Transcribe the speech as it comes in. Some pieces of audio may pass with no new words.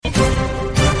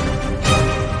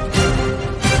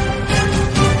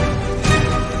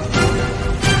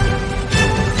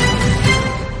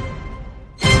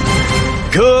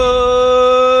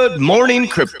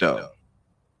Crypto.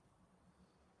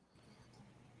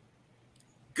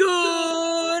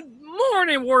 Good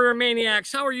morning, Warrior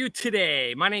Maniacs. How are you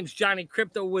today? My name's Johnny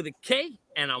Crypto with a K,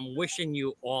 and I'm wishing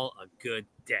you all a good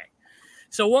day.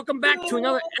 So welcome back to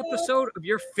another episode of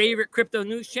your favorite crypto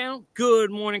news channel, Good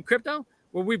Morning Crypto,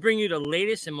 where we bring you the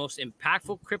latest and most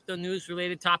impactful crypto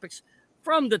news-related topics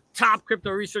from the top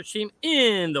crypto research team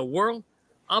in the world.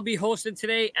 I'll be hosting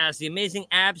today as the amazing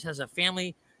Abs has a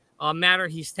family matter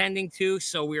he's tending to,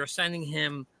 so we are sending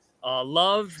him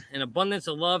love and abundance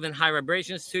of love and high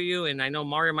vibrations to you. And I know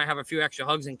Mario might have a few extra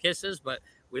hugs and kisses, but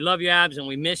we love you, Abs, and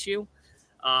we miss you.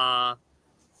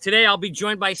 Today, I'll be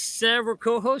joined by several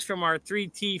co-hosts from our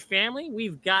 3T family.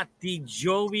 We've got the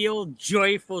jovial,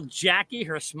 joyful Jackie.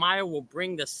 Her smile will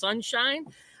bring the sunshine.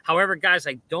 However, guys,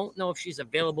 I don't know if she's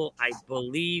available. I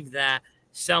believe that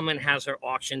Selman has her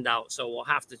auctioned out, so we'll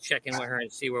have to check in with her and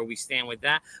see where we stand with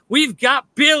that. We've got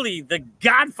Billy, the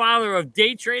godfather of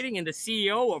day trading and the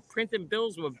CEO of Printing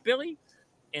Bills with Billy.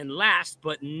 And last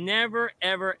but never,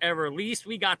 ever, ever least,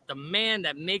 we got the man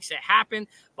that makes it happen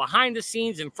behind the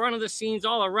scenes, in front of the scenes,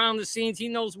 all around the scenes. He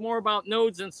knows more about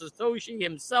nodes than Satoshi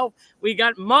himself. We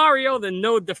got Mario, the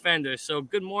node defender. So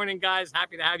good morning, guys.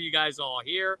 Happy to have you guys all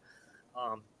here.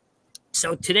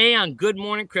 So today on Good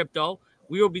Morning Crypto,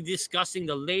 we will be discussing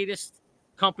the latest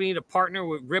company to partner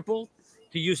with Ripple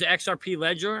to use the XRP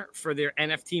Ledger for their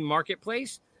NFT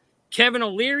marketplace. Kevin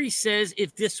O'Leary says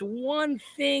if this one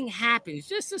thing happens,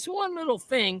 just this one little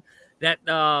thing, that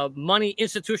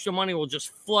institutional money will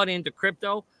just flood into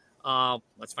crypto.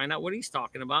 Let's find out what he's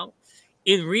talking about.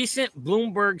 In recent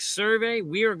Bloomberg survey,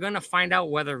 we are going to find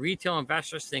out whether retail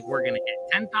investors think we're going to hit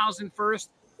 10,000 first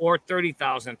or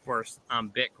 30,000 first on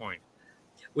Bitcoin.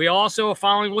 We also are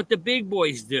following what the big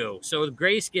boys do. So with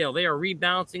Grayscale, they are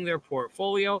rebalancing their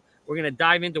portfolio. We're going to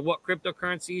dive into what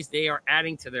cryptocurrencies they are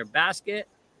adding to their basket.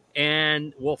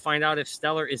 And we'll find out if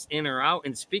Stellar is in or out.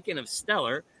 And speaking of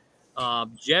Stellar,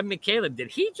 Jed McCaleb,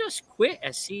 did he just quit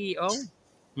as CEO?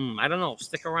 I don't know.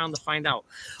 Stick around to find out.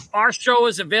 Our show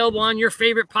is available on your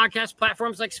favorite podcast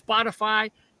platforms like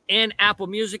Spotify and Apple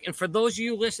Music. And for those of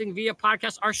you listening via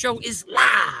podcast, our show is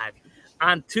live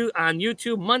on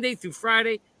YouTube Monday through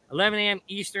Friday, 11 a.m.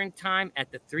 Eastern time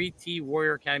at the 3T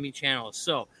Warrior Academy channel.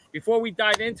 So before we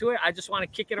dive into it, I just want to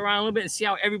kick it around a little bit and see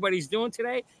how everybody's doing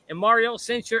today. And Mario,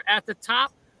 since you're at the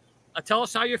top, tell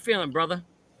us how you're feeling, brother.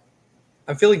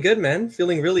 I'm feeling good, man.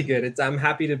 Feeling really good. I'm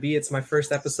happy to be. It's my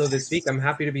first episode this week. I'm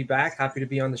happy to be back. Happy to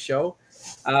be on the show.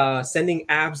 Sending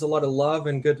Abs a lot of love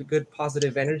and good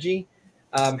positive energy.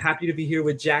 Happy to be here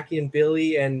with Jackie and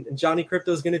Billy, and Johnny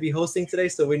Crypto is going to be hosting today,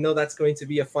 so we know that's going to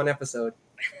be a fun episode.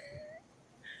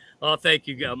 Oh, thank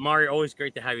you, Mario. Always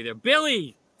great to have you there.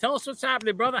 Billy, tell us what's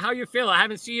happening, brother. How you feeling? I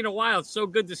haven't seen you in a while. It's so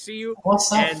good to see you.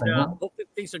 What's up, and hope that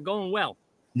things are going well.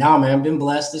 No, man, I've been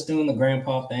blessed just doing the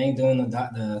grandpa thing, doing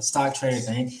the stock trader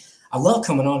thing. I love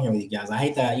coming on here with you guys. I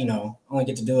hate that, I only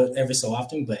get to do it every so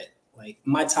often, but like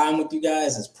my time with you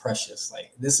guys is precious.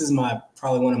 Like this is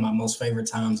probably one of my most favorite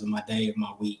times of my day, of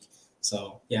my week.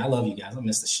 So yeah, I love you guys. I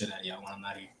miss the shit out of y'all when I'm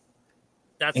not here.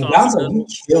 That's and awesome. Gonzo, you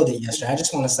killed it yesterday. I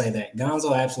just want to say that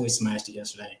Gonzo absolutely smashed it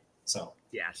yesterday. So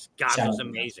yes, Gonzo's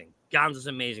amazing. Gonzo's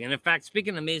amazing. And in fact,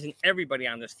 speaking of amazing, everybody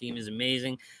on this team is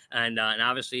amazing. And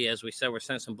obviously, as we said, we're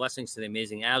sending some blessings to the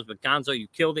amazing Abs. But Gonzo, you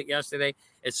killed it yesterday.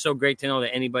 It's so great to know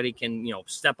that anybody can,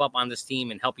 step up on this team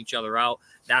and help each other out.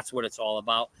 That's what it's all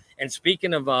about. And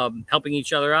speaking of helping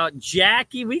each other out,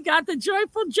 Jackie, we got the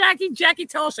joyful Jackie. Jackie,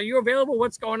 tell us, are you available?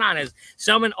 What's going on? Has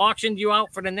someone auctioned you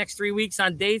out for the next 3 weeks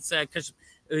on dates?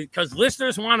 Because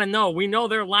listeners want to know. We know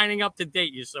they're lining up to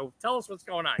date you. So tell us what's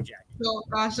going on, Jackie. Oh,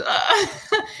 gosh.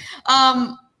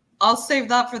 I'll save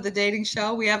that for the dating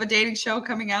show. We have a dating show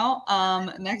coming out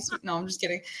next week. No, I'm just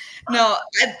kidding. No,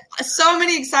 so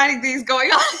many exciting things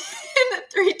going on in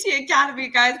the 3T Academy,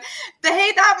 guys.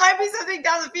 Hey, that might be something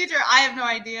down the future. I have no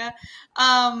idea.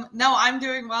 No, I'm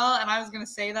doing well. And I was going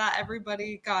to say that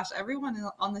everybody, everyone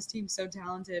on this team is so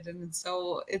talented. And it's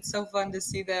so fun to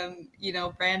see them,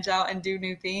 branch out and do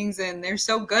new things. And they're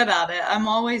so good at it. I'm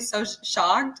always so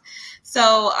shocked.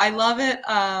 So I love it.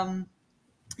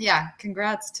 Yeah,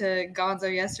 congrats to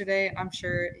Gonzo yesterday. I'm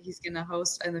sure he's going to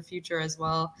host in the future as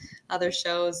well, other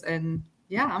shows. And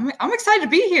yeah, I'm excited to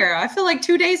be here. I feel like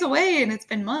 2 days away and it's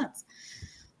been months.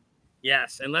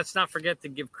 Yes, and let's not forget to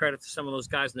give credit to some of those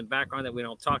guys in the background that we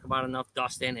don't talk about enough,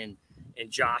 Dustin and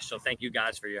Josh. So thank you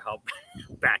guys for your help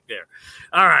back there.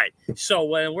 All right, so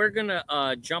we're going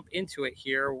to jump into it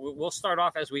here. We'll start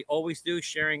off as we always do,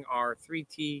 sharing our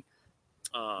 3T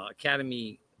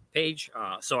Academy page.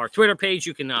 So our Twitter page,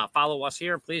 you can follow us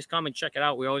here. Please come and check it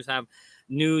out. We always have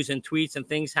news and tweets and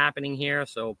things happening here.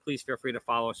 So please feel free to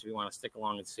follow us if you want to stick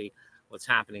along and see what's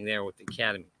happening there with the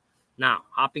Academy. Now,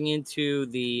 hopping into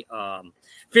the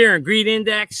Fear and Greed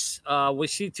Index, we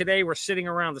see today we're sitting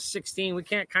around the 16. We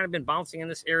can't kind of been bouncing in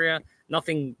this area.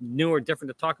 Nothing new or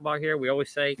different to talk about here. We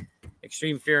always say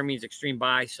extreme fear means extreme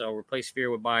buy, so replace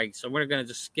fear with buy. So we're going to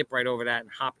just skip right over that and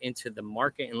hop into the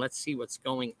market, and let's see what's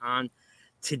going on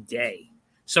today.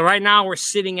 So right now we're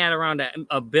sitting at around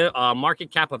a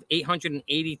market cap of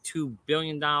 $882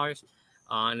 billion.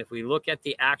 And if we look at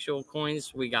the actual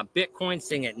coins, we got Bitcoin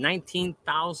sitting at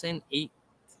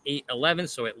 19,811.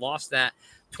 So it lost that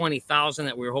 20,000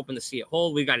 that we were hoping to see it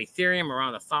hold. We've got Ethereum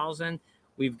around 1,000.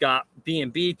 We've got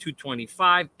BNB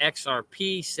 225,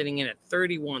 XRP sitting in at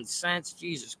 31 cents.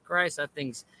 Jesus Christ, that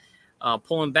thing's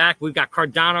pulling back. We've got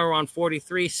Cardano around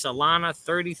 43, Solana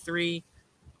 33.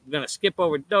 We're going to skip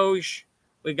over Doge.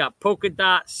 We got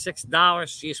Polkadot, $6.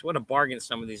 Jeez, what a bargain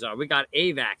some of these are. We got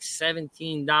AVAX,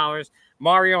 $17.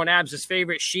 Mario and Abs'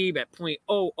 favorite, Sheeb at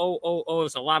 0.0000.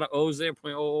 There's a lot of O's there,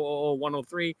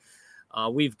 0.000103.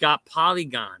 We've got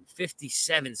Polygon,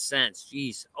 57 cents.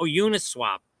 Jeez. Oh,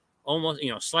 Uniswap, almost,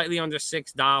 slightly under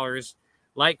 $6.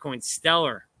 Litecoin,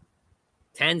 Stellar,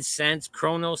 10 cents.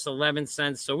 Kronos, 11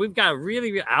 cents. So we've got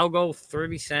really Algo,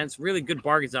 30 cents. Really good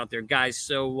bargains out there, guys.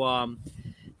 So,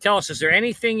 tell us, is there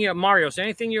anything, Mario, is there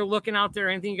anything you're looking out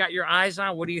there, anything you got your eyes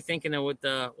on? What are you thinking with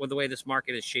the way this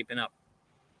market is shaping up?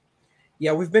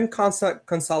 Yeah, we've been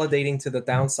consolidating to the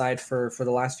downside for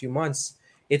the last few months.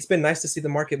 It's been nice to see the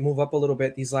market move up a little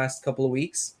bit these last couple of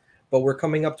weeks, but we're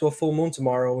coming up to a full moon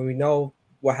tomorrow, and we know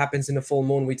what happens in a full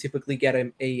moon. We typically get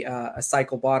a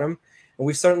cycle bottom, and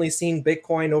we've certainly seen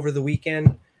Bitcoin over the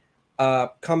weekend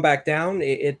come back down.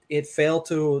 It failed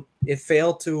to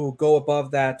go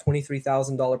above that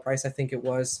 $23,000 price. I think it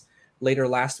was later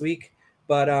last week,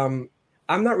 but I'm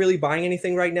not really buying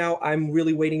anything right now. I'm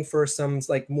really waiting for some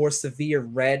more severe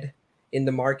red in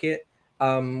the market.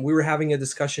 We were having a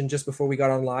discussion just before we got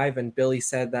on live, and Billy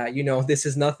said that this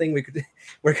is nothing.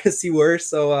 We're gonna see worse.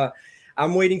 So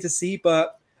I'm waiting to see,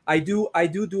 but I do a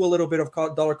little bit of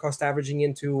dollar cost averaging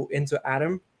into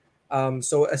Atom.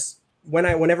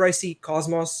 Whenever I see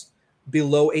Cosmos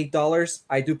below $8,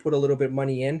 I do put a little bit of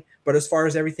money in. But as far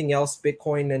as everything else,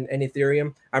 Bitcoin and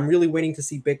Ethereum, I'm really waiting to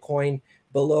see Bitcoin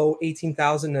below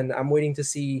 18,000, and I'm waiting to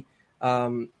see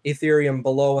Ethereum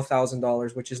below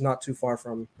 $1,000, which is not too far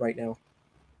from right now.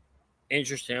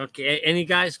 Interesting. Okay. Any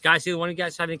guys, either one of you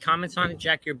guys have any comments on it?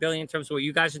 Jackie or Billy, in terms of what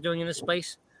you guys are doing in this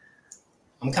space?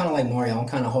 I'm kind of like Mario. I'm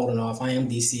kind of holding off. I am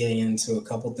DCA into a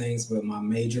couple things, but my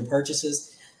major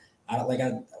purchases,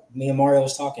 me and Mario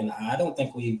was talking. I don't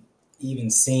think we've even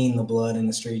seen the blood in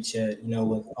the streets yet.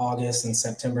 With August and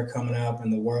September coming up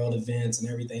and the world events and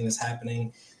everything that's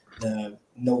happening, the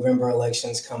November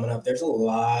elections coming up, there's a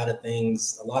lot of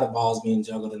things, a lot of balls being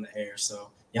juggled in the air. So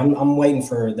yeah, I'm waiting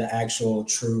for the actual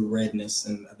true redness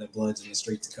and the bloods in the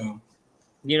street to come.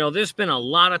 There's been a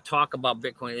lot of talk about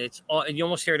Bitcoin. You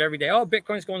almost hear it every day. Oh,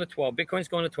 Bitcoin's going to 12. Bitcoin's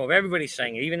going to 12. Everybody's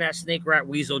saying it. Even that snake rat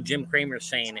weasel, Jim Cramer, is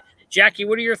saying it. Jackie,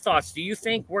 what are your thoughts? Do you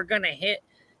think we're going to hit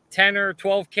 10 or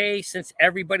 12K since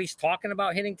everybody's talking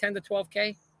about hitting 10 to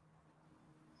 12K?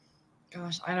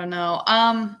 Gosh, I don't know.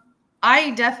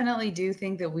 I definitely do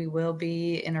think that we will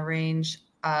be in a range.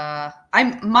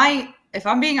 If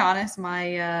I'm being honest,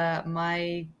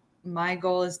 my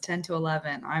goal is 10 to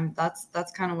 11.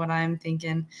 That's kind of what I'm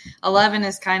thinking. 11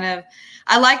 is kind of,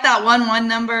 I like that 1-1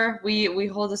 number. We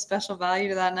hold a special value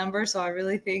to that number. So I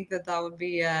really think that would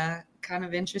be kind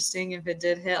of interesting if it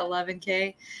did hit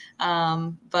 11K.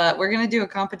 But we're going to do a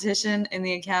competition in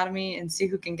the Academy and see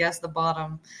who can guess the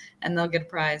bottom, and they'll get a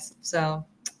prize. So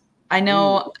I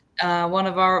know one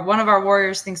of our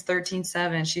warriors thinks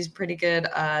 13.7. She's a pretty good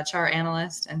chart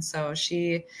analyst, and so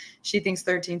she thinks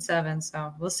 13.7.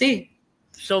 So we'll see.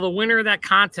 So the winner of that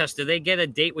contest, do they get a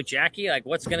date with Jackie? Like,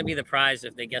 what's going to be the prize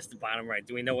if they guess the bottom right?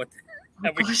 Do we know what?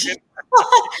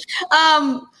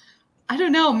 I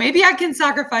don't know. Maybe I can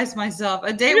sacrifice myself.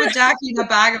 A date with Jackie and a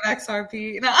bag of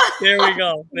XRP.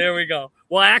 There we go.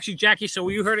 Well, actually, Jackie, so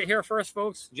you heard it here first,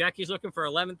 folks. Jackie's looking for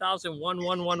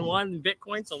 11,1111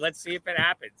 Bitcoin. So let's see if it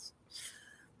happens.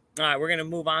 All right, we're going to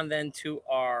move on then to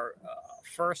our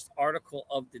first article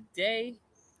of the day.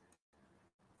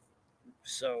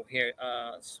 So here,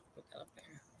 let's put that up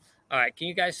there. All right, can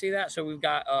you guys see that? So we've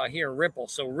got here Ripple.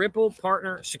 So Ripple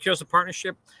secures a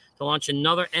partnership to launch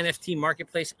another NFT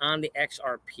marketplace on the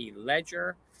XRP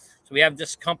ledger. So we have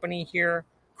this company here.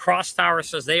 Crosstower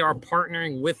says they are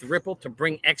partnering with Ripple to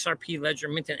bring XRP ledger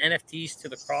mint and NFTs to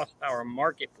the Crosstower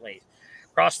marketplace.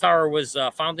 Crosstower was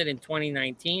founded in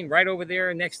 2019, right over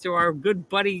there next to our good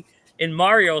buddy in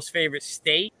Mario's favorite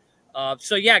state.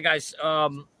 So yeah, guys.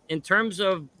 In terms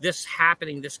of this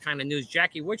happening, this kind of news,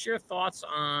 Jackie, what's your thoughts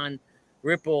on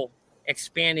Ripple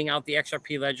expanding out the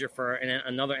XRP ledger for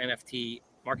another NFT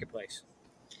marketplace?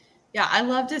 Yeah, I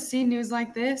love to see news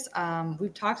like this.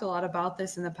 We've talked a lot about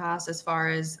this in the past, as far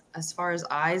as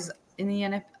eyes in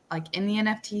the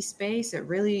NFT space. It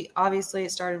really, obviously,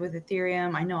 it started with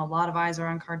Ethereum. I know a lot of eyes are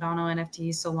on Cardano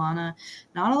NFTs, Solana.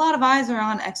 Not a lot of eyes are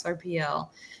on XRPL.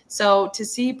 So to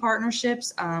see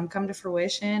partnerships come to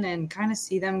fruition and kind of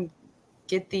see them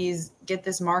get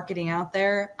this marketing out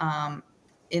there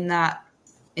in that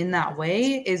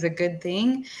way is a good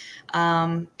thing.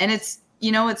 And it's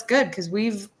good because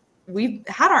we've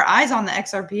had our eyes on the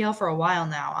XRPL for a while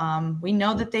now. We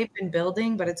know that they've been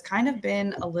building, but it's kind of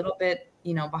been a little bit,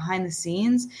 behind the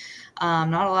scenes.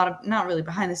 Not really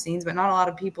behind the scenes, but not a lot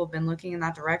of people have been looking in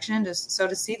that direction. Just so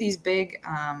to see these big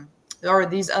or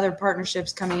these other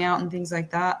partnerships coming out and things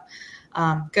like that,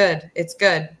 good. It's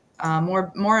good.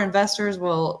 More investors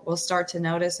will start to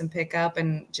notice and pick up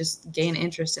and just gain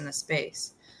interest in the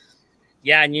space.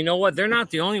 Yeah, and you know what? They're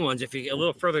not the only ones. If you get a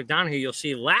little further down here, you'll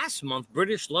see last month,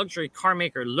 British luxury car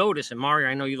maker Lotus, and Mario,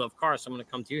 I know you love cars, so I'm going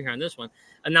to come to you here on this one,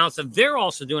 announced that they're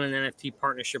also doing an NFT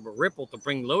partnership with Ripple to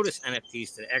bring Lotus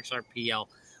NFTs to the XRPL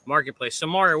marketplace. So,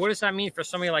 Mario, what does that mean for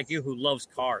somebody like you who loves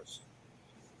cars?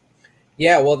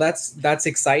 Yeah, well, that's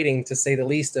exciting to say the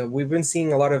least. We've been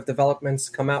seeing a lot of developments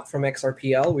come out from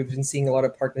XRPL. We've been seeing a lot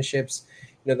of partnerships,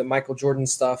 the Michael Jordan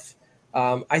stuff.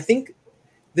 I think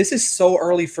this is so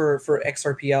early for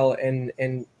XRPL and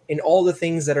in all the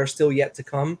things that are still yet to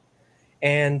come.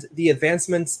 And the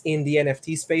advancements in the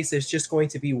NFT space is just going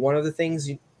to be one of the things.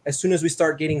 As soon as we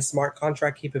start getting smart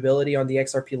contract capability on the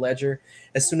XRP ledger,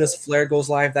 as soon as Flare goes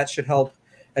live, that should help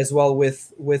as well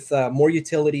with more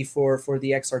utility for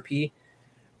the XRP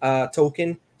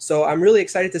token. So I'm really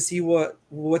excited to see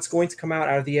what's going to come out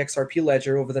of the XRP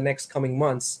ledger over the next coming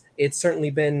months. It's certainly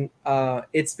been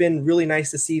really nice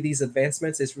to see these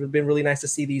advancements. It's been really nice to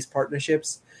see these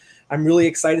partnerships. I'm really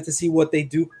excited to see what they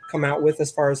do come out with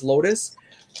as far as Lotus.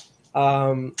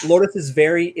 Lotus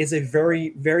is a very,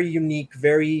 very unique,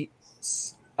 very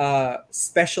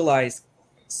specialized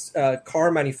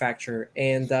car manufacturer,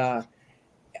 and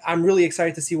I'm really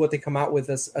excited to see what they come out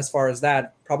with as far as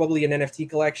that. Probably an NFT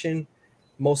collection,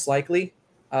 most likely.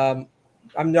 I'm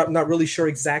not really sure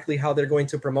exactly how they're going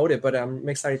to promote it, but I'm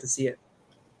excited to see it.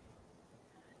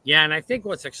 Yeah, and I think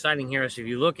what's exciting here is if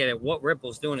you look at it, what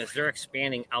Ripple's doing is they're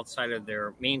expanding outside of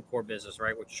their main core business,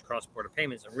 right, which is cross-border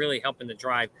payments, and really helping to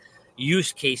drive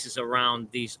use cases around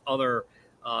these other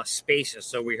spaces.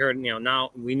 So we heard,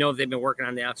 now we know they've been working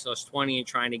on the XLS20 and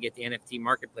trying to get the NFT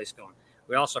marketplace going.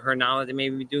 We also heard now that they may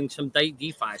be doing some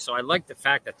DeFi. So I like the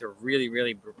fact that they're really,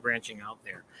 really branching out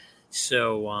there.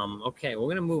 So, okay, we're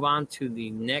going to move on to the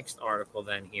next article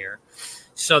then here.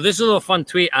 So this is a little fun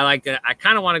tweet. I like that. I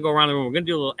kind of want to go around the room. We're going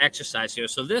to do a little exercise here.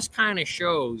 So this kind of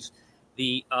shows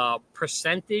the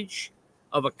percentage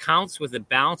of accounts with the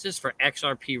balances for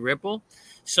XRP Ripple.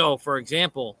 So, for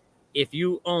example, if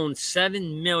you own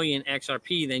 7 million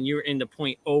XRP, then you're in the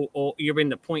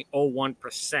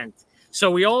 0.01%. So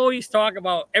we always talk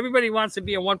about everybody wants to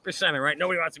be a 1%er, right?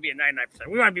 Nobody wants to be a 99%.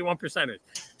 We want to be 1%ers.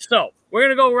 So we're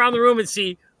going to go around the room and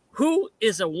see who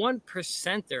is a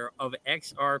 1%er of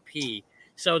XRP.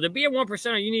 So to be a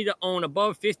 1%er, you need to own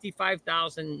above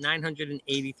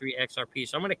 55,983 XRP.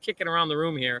 So I'm going to kick it around the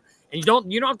room here. And you don't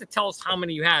have to tell us how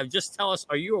many you have. Just tell us,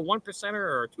 are you a 1%er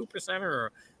or a 2%er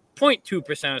or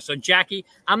 0.2%? So Jackie,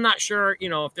 I'm not sure,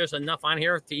 if there's enough on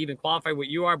here to even qualify what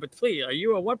you are, but please, are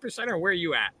you a 1%er or where are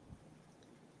you at?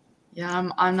 Yeah,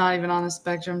 I'm not even on the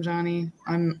spectrum, Johnny.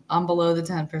 I'm below the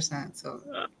 10%. So,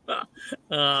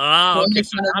 okay.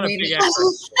 So not a big effort.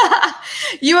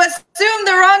 You assumed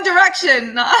the wrong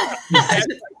direction. Yes, I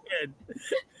did.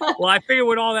 Well, I figured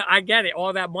with all that, I get it.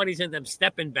 All that money's in them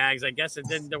stepping bags. I guess there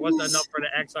wasn't enough for the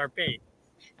XRP.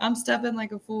 I'm stepping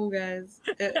like a fool, guys.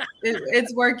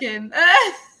 It's working.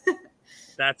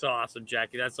 That's awesome,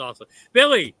 Jackie. That's awesome,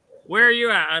 Billy. Where are you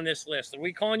at on this list? Are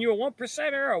we calling you a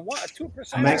 1%er or a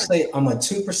 2%er? I'm a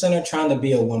 2%er trying to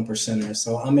be a 1%er.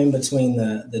 So I'm in between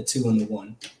the 2 and the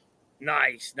 1.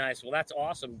 Nice. Well, that's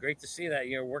awesome. Great to see that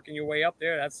you're working your way up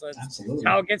there. That's Absolutely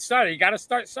how it gets started. You got to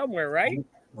start somewhere, right?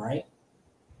 Right.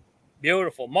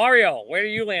 Beautiful. Mario, where do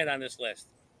you land on this list?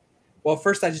 Well,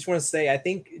 first, I just want to say I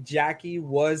think Jackie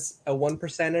was a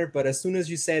 1%er, but as soon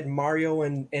as you said Mario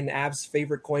and Ab's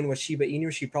favorite coin was Shiba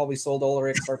Inu, she probably sold all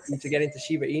her XRP to get into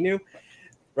Shiba Inu,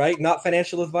 right? Not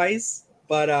financial advice,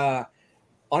 but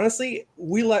honestly,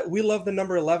 we love the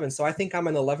number 11, so I think I'm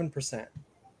an 11%.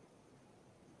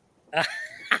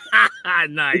 You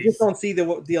Nice. just don't see the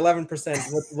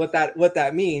 11% what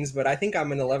that means, but I think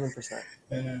I'm an 11%.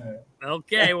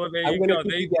 Okay, well there I'm you gonna go.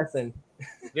 keep you guessing.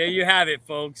 There you have it,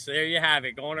 folks. There you have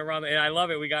it. Going around, and I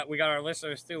love it. We got our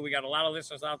listeners too. We got a lot of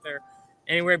listeners out there,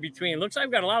 anywhere between. Looks like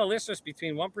we've got a lot of listeners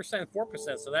between 1% and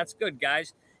 4%. So that's good,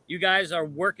 guys. You guys are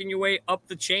working your way up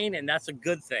the chain, and that's a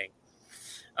good thing.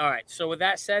 All right. So with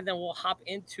that said, then we'll hop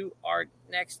into our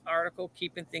next article,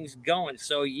 keeping things going.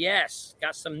 So yes,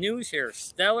 got some news here.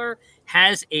 Stellar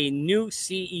has a new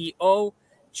CEO,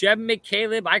 Jed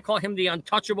McCaleb. I call him the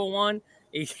untouchable one.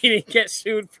 He didn't get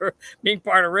sued for being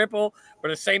part of Ripple, but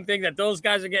the same thing that those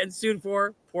guys are getting sued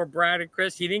for. Poor Brad and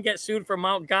Chris. He didn't get sued for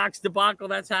Mt. Gox debacle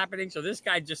that's happening. So this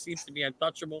guy just seems to be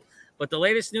untouchable. But the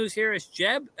latest news here is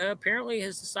Jeb apparently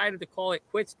has decided to call it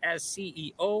quits as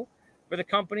CEO for the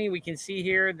company. We can see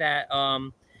here that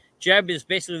Jeb is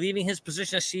basically leaving his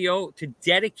position as CEO to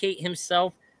dedicate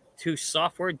himself to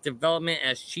software development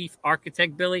as chief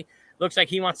architect. Billy, looks like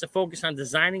he wants to focus on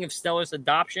designing of Stellar's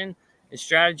adoption and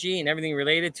strategy and everything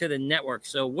related to the network.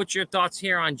 So what's your thoughts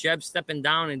here on Jeb stepping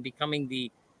down and becoming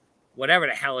the whatever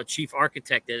the hell a chief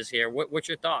architect is here? What's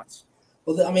your thoughts?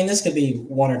 Well, I mean, this could be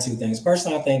one or two things.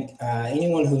 Personally, I think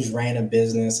anyone who's ran a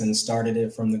business and started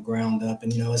it from the ground up,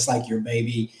 and, it's like your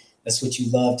baby, that's what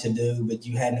you love to do, but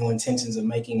you had no intentions of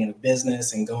making it a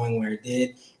business and going where it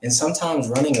did. And sometimes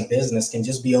running a business can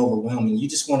just be overwhelming. You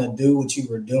just want to do what you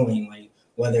were doing, like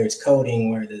whether it's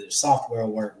coding, whether it's software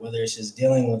work, whether it's just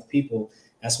dealing with people.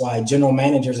 That's why general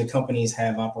managers of companies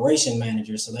have operation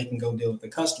managers, so they can go deal with the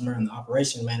customer, and the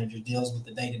operation manager deals with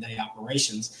the day-to-day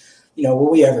operations.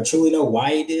 Will we ever truly know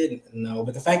why he did? No,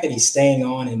 but the fact that he's staying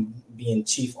on and being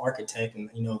chief architect and,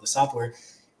 the software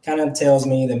kind of tells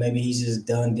me that maybe he's just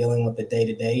done dealing with the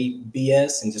day-to-day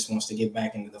BS and just wants to get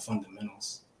back into the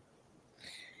fundamentals.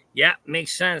 Yeah,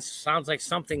 makes sense. Sounds like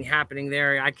something happening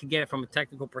there. I could get it from a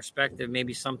technical perspective.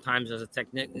 Maybe sometimes as a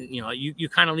technical, you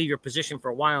kind of leave your position for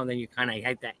a while and then you kind of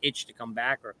have that itch to come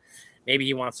back, or maybe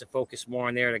he wants to focus more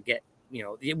on there to get,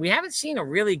 we haven't seen a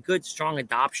really good, strong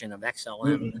adoption of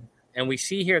XLM. Mm-hmm. And we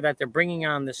see here that they're bringing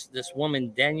on this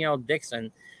woman, Danielle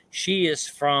Dixon. She is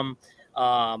from,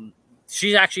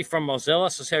 she's actually from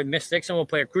Mozilla. So Miss Dixon will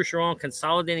play a crucial role in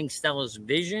consolidating Stella's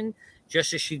vision,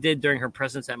 just as she did during her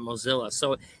presence at Mozilla.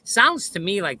 So it sounds to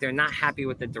me like they're not happy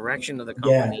with the direction of the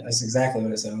company. Yeah, that's exactly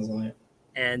what it sounds like.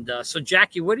 And so,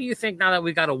 Jackie, what do you think now that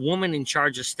we got a woman in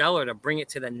charge of Stellar to bring it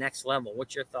to the next level?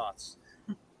 What's your thoughts?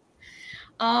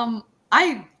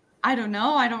 I don't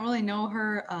know. I don't really know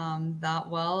her that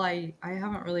well. I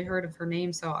haven't really heard of her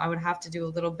name, so I would have to do a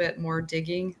little bit more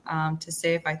digging to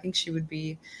say if I think she would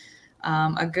be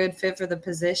a good fit for the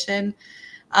position.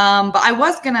 But I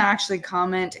was going to actually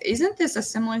comment, isn't this a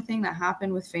similar thing that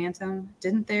happened with Phantom?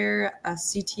 Didn't there a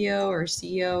CTO or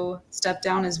CEO step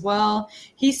down as well?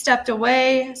 He stepped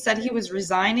away, said he was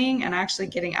resigning and actually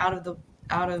getting out of the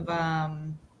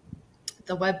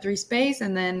Web3 space,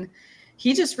 and then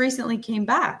he just recently came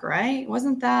back, right?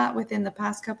 Wasn't that within the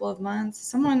past couple of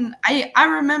months? I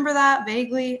remember that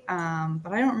vaguely,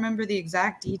 but I don't remember the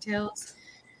exact details.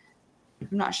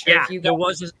 I'm not sure if you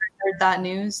guys heard that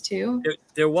news too.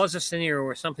 There was a scenario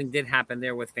where something did happen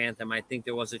there with Phantom. I think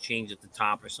there was a change at the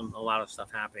top or a lot of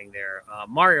stuff happening there.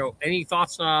 Mario, any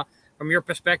thoughts from your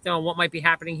perspective on what might be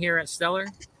happening here at Stellar?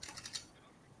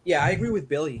 Yeah, I agree with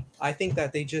Billy. I think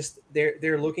that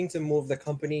they're looking to move the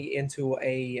company into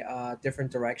a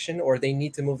different direction, or they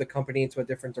need to move the company into a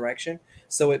different direction.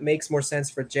 So it makes more sense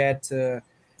for Jed to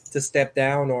step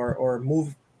down or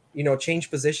move, change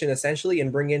position essentially,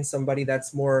 and bring in somebody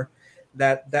that's more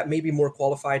that may be more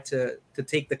qualified to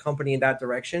take the company in that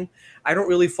direction. I don't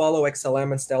really follow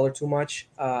XLM and Stellar too much.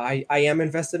 I am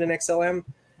invested in XLM,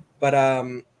 but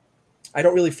I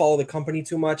don't really follow the company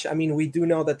too much. I mean, we do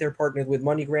know that they're partnered with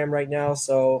MoneyGram right now,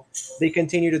 so they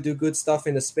continue to do good stuff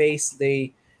in the space.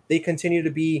 They continue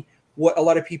to be what a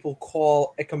lot of people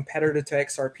call a competitor to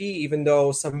XRP, even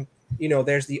though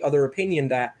there's the other opinion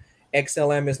that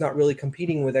XLM is not really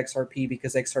competing with XRP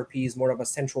because XRP is more of a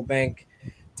central bank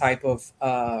type of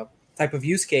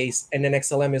use case, and then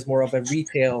XLM is more of a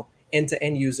retail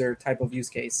end-to-end user type of use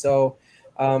case. So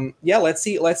let's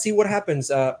see what happens.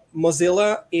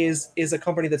 Mozilla is a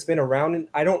company that's been around, and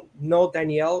I don't know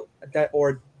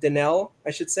Danelle,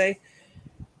 I should say,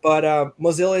 but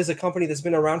Mozilla is a company that's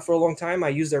been around for a long time. I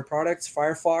use their products,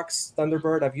 Firefox,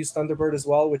 Thunderbird. I've used Thunderbird as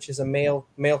well, which is a mail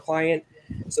client.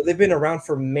 So they've been around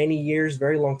for many years,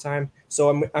 very long time.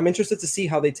 So I'm interested to see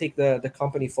how they take the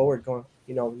company forward going,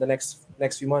 the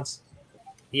next few months.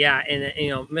 Yeah, and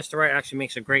Mr. Wright actually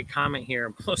makes a great comment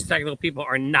here. Most technical people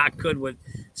are not good with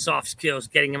soft skills.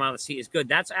 Getting them out of the seat is good.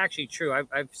 That's actually true.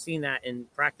 I've seen that in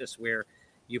practice where,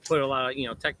 You put a lot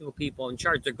of technical people in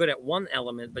charge. They're good at one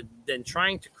element, but then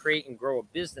trying to create and grow a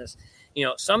business,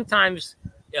 sometimes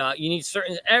you need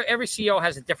certain. Every CEO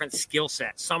has a different skill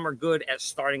set. Some are good at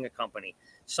starting a company.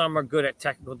 Some are good at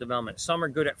technical development. Some are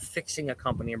good at fixing a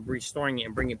company and restoring it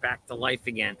and bringing it back to life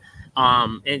again.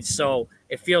 And so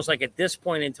it feels like at this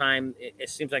point in time, it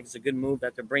seems like it's a good move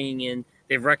that they're bringing in.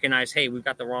 They've recognized, hey, we've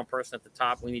got the wrong person at the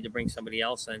top. We need to bring somebody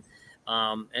else in.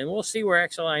 And we'll see where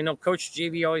XLM. I know Coach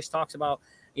JV always talks about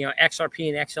XRP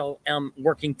and XLM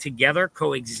working together,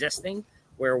 coexisting,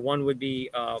 where one would be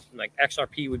like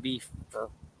XRP would be for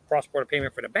cross-border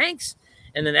payment for the banks,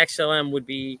 and then XLM would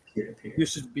be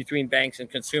usage between banks and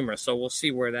consumers. So we'll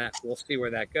see where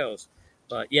that goes.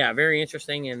 But yeah, very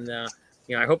interesting, and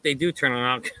I hope they do turn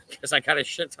around because I got a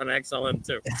shit ton of XLM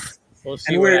too. We'll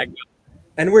see where that goes.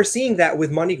 And we're seeing that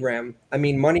with MoneyGram. I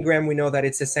mean, MoneyGram, we know that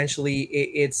it's essentially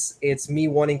it's me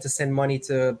wanting to send money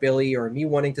to Billy or me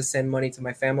wanting to send money to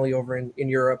my family over in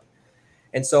Europe.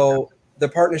 And so the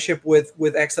partnership with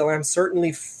XLM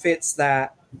certainly fits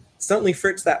that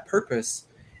purpose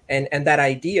and that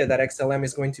idea that XLM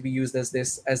is going to be used as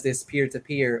this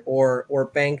peer-to-peer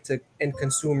or bank to end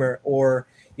consumer, or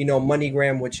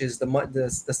MoneyGram, which is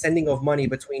the sending of money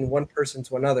between one person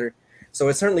to another. So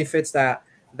it certainly fits that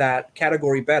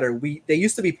category better. They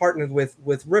used to be partnered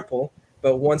with Ripple,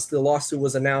 but once the lawsuit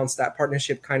was announced, that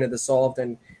partnership kind of dissolved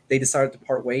and they decided to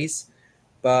part ways.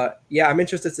 But yeah, I'm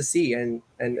interested to see and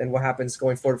what happens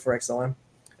going forward for XLM.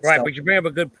 Right, but you bring up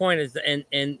a good point.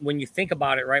 And when you think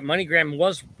about it, right, MoneyGram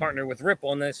was partnered with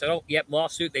Ripple, and they said, "Oh, yep,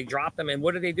 lawsuit." They dropped them, and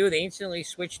what did they do? They instantly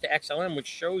switched to XLM, which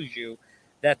shows you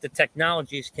that the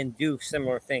technologies can do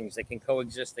similar things. They can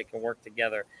coexist. They can work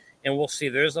together. And we'll see.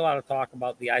 There's a lot of talk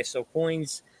about the ISO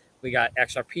coins. We got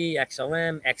XRP,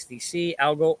 XLM, XDC,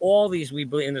 Algo, all these we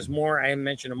believe, and there's more. I haven't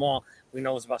mentioned them all. We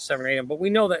know it's about 7 or 8 of them, but we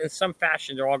know that in some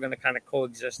fashion, they're all going to kind of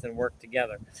coexist and work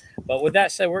together. But with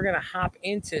that said, we're going to hop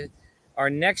into our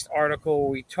next article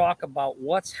where we talk about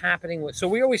what's happening with. So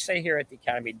we always say here at the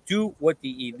Academy, do what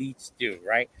the elites do,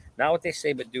 right? Not what they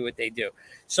say, but do what they do.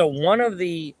 So one of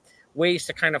the ways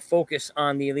to kind of focus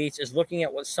on the elites is looking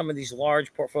at what some of these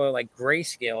large portfolio like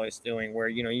Grayscale is doing, where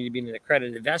you need to be an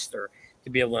accredited investor to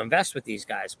be able to invest with these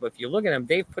guys. But if you look at them,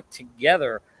 they've put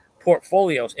together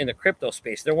portfolios in the crypto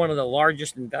space. They're one of the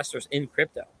largest investors in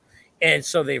crypto. And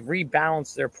so they've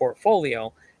rebalanced their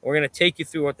portfolio. We're going to take you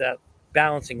through what that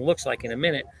balancing looks like in a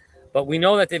minute. But we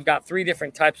know that they've got 3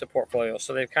 different types of portfolios.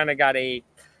 So they've kind of got a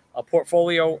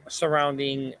portfolio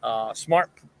surrounding smart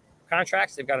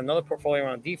contracts. They've got another portfolio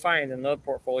around DeFi and another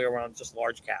portfolio around just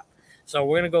large cap. So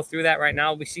we're going to go through that right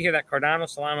now. We see here that Cardano,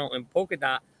 Solana, and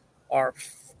Polkadot are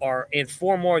and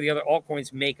 4 more of the other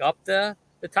altcoins make up the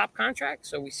top contract.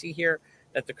 So we see here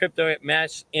that the crypto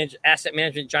asset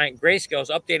management giant Grayscale has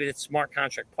updated its smart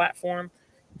contract platform.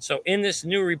 So in this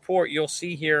new report, you'll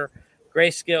see here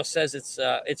Grayscale says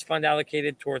its fund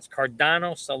allocated towards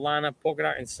Cardano, Solana,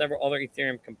 Polkadot, and several other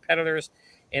Ethereum competitors.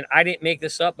 And I didn't make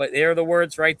this up, but there are the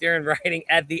words right there in writing.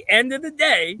 At the end of the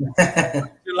day,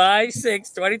 July 6,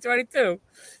 2022,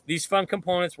 these fund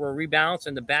components were rebalanced,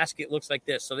 and the basket looks like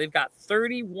this. So they've got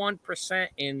 31%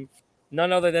 in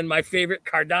none other than my favorite,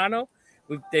 Cardano.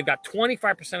 They've got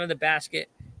 25% of the basket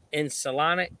in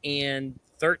Solana and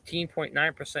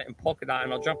 13.9% in Polkadot.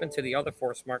 And I'll jump into the other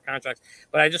 4 smart contracts.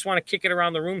 But I just want to kick it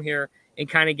around the room here and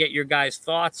kind of get your guys'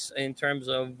 thoughts in terms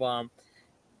of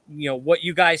what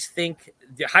you guys think.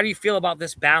 How do you feel about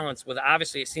this balance? With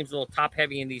obviously it seems a little top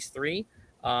heavy in these 3.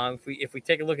 If we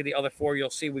take a look at the other 4, you'll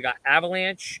see we got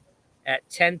Avalanche at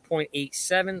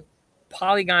 10.87,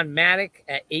 Polygon Matic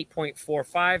at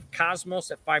 8.45,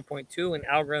 Cosmos at 5.2, and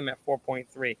Algorithm at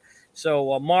 4.3.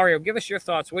 So Mario, give us your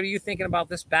thoughts. What are you thinking about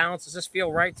this balance? Does this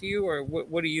feel right to you, or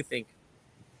what do you think?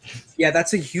 Yeah,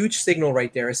 that's a huge signal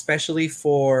right there, especially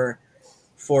for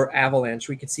Avalanche.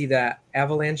 We could see that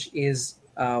Avalanche is.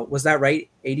 Was that right?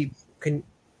 80.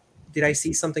 Did I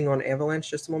see something on Avalanche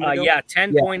just a moment ago? Yeah,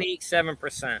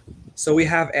 10.87%. So we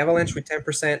have Avalanche with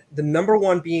 10%. The number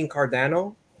one being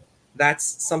Cardano. That's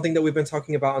something that we've been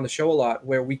talking about on the show a lot,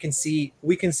 where we can see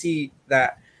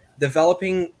that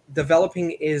developing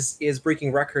is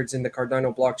breaking records in the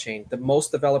Cardano blockchain. The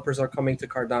most developers are coming to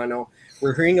Cardano.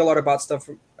 We're hearing a lot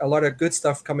of good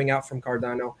stuff coming out from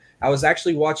Cardano. I was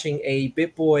actually watching a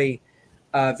BitBoy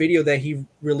video that he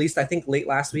released, I think late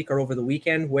last week or over the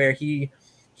weekend, where he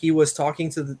was talking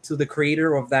to the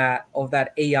creator of that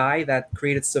AI that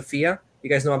created Sophia. You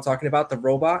guys know what I'm talking about, the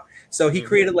robot. So he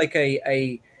created like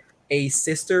a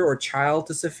sister or child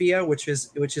to Sophia, which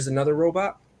is another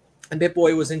robot. And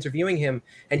BitBoy was interviewing him,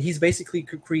 and he's basically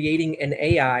creating an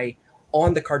AI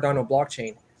on the Cardano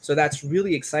blockchain. So that's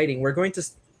really exciting. We're going to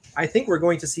I think we're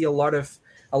going to see a lot of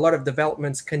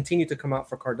developments continue to come out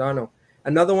for Cardano.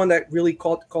 Another one that really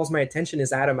calls my attention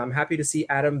is Atom. I'm happy to see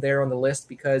Atom there on the list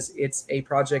because it's a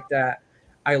project that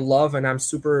I love and I'm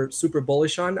super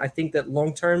bullish on. I think that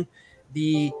long term,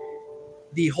 the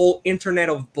whole internet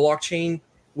of blockchain,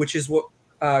 which is what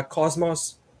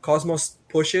Cosmos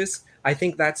pushes, I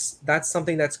think that's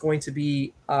something that's going to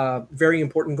be very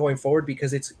important going forward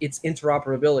because it's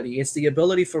interoperability. It's the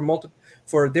ability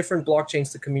for different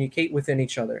blockchains to communicate with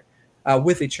each other,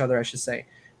 I should say.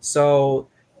 So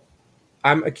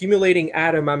I'm accumulating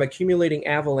Atom. I'm accumulating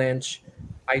Avalanche.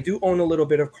 I do own a little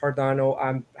bit of Cardano.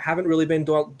 I haven't really been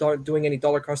doing any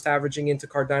dollar cost averaging into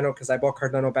Cardano because I bought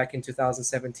Cardano back in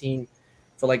 2017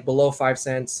 for like below 5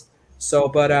 cents. So,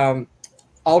 but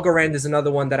Algorand is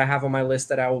another one that I have on my list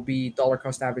that I will be dollar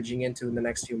cost averaging into in the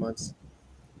next few months.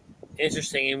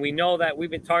 Interesting. And we know that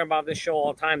we've been talking about this show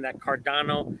all the time that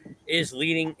Cardano is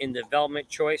leading in development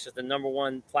choice as the number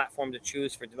one platform to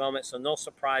choose for development. So no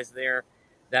surprise there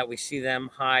that we see them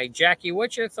high. Jackie,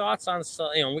 what's your thoughts on,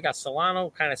 we got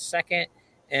Solano kind of second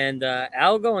and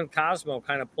Algo and Cosmo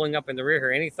kind of pulling up in the rear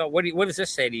here. Any thought? What does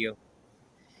this say to you?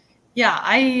 Yeah,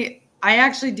 I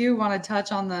actually do want to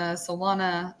touch on the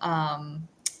Solana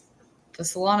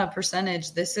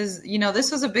percentage. This is, this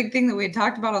was a big thing that we had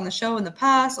talked about on the show in the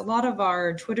past. A lot of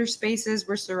our Twitter spaces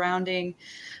were surrounding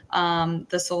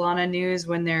the Solana news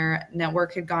when their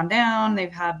network had gone down.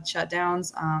 They've had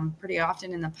shutdowns pretty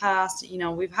often in the past.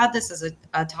 We've had this as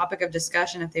a topic of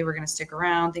discussion if they were going to stick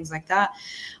around, things like that.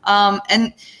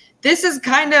 And this is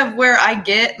kind of where I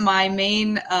get my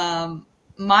main,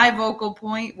 my vocal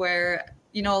point where,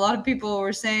 a lot of people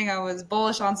were saying I was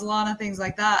bullish on Solana, things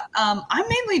like that. I'm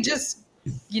mainly just,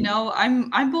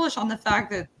 I'm bullish on the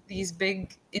fact that these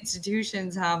big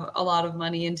institutions have a lot of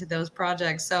money into those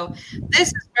projects. So this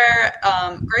is where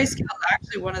Grayscale is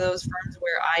actually one of those firms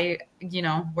where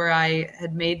I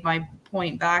had made my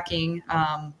point backing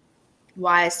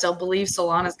why I still believe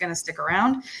Solana is going to stick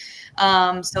around.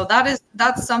 So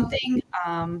that's something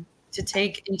to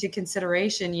take into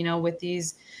consideration, with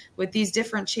these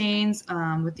different chains,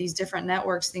 with these different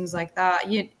networks, things like that.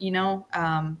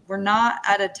 We're not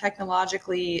at a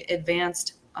technologically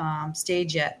advanced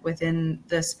stage yet within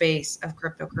the space of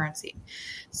cryptocurrency.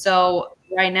 So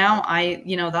right now,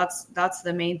 that's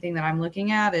the main thing that I'm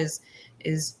looking at is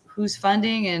who's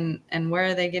funding and where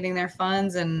are they getting their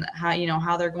funds and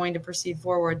how they're going to proceed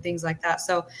forward, things like that.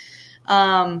 So,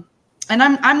 and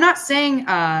I'm not saying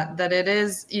that it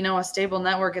is, a stable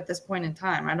network at this point in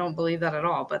time. I don't believe that at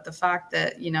all. But the fact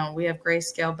that, we have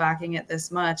Grayscale backing it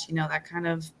this much, that kind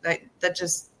of, that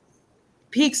just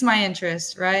piques my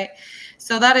interest, right?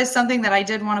 So that is something that I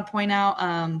did want to point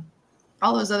out.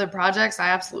 All those other projects I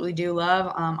absolutely do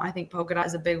love. I think Polkadot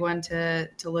is a big one to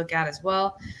look at as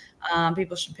well.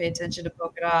 People should pay attention to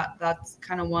Polkadot. That's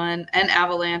kind of one. And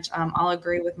Avalanche. I'll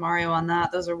agree with Mario on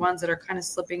that. Those are ones that are kind of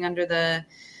slipping under the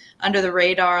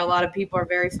radar. A lot of people are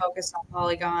very focused on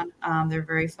Polygon. They're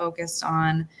very focused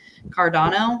on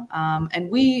Cardano. And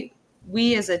we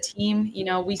as a team,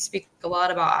 we speak a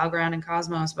lot about Algorand and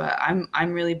Cosmos, but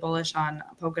I'm really bullish on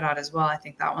Polkadot as well. I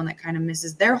think that one that kind of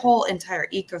misses their whole entire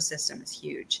ecosystem is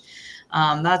huge.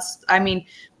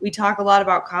 We talk a lot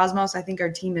about Cosmos. I think our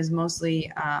team is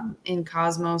mostly in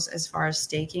Cosmos as far as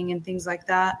staking and things like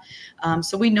that.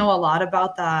 So we know a lot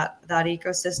about that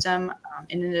ecosystem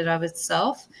in and of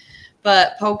itself.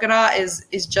 But Polkadot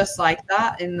is just like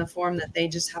that in the form that they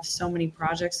just have so many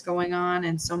projects going on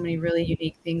and so many really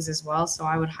unique things as well. So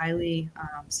I would highly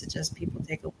suggest people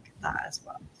take a look at that as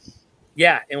well.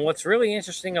 Yeah, and what's really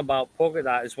interesting about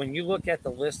Polkadot is when you look at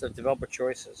the list of developer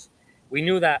choices, we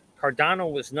knew that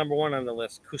Cardano was number 1 on the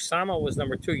list. Kusama was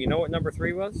number 2. You know what number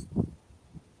 3 was?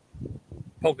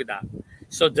 Polkadot.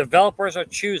 So developers are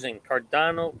choosing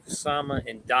Cardano, Kusama,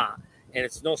 and DOT. And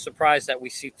it's no surprise that we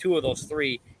see 2 of those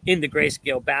 3 in the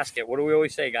Grayscale basket. What do we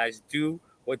always say, guys? Do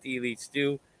what the elites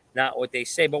do, not what they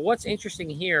say. But what's interesting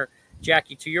here,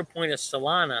 Jackie, to your point of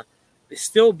Solana,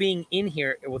 still being in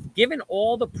here, given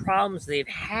all the problems they've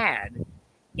had,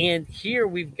 and here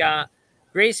we've got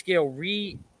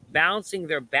Grayscale rebalancing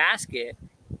their basket,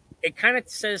 it kind of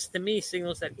says to me,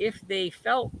 signals that if they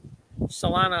felt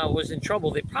Solana was in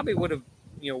trouble, they probably would have,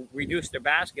 reduced their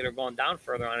basket or gone down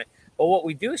further on it. But what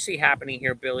we do see happening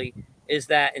here, Billy, is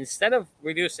that instead of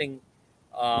reducing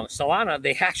Solana,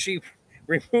 they actually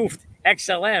removed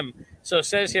XLM. So it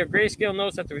says here, Grayscale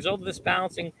notes that the result of this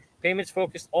balancing,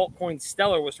 payments-focused altcoin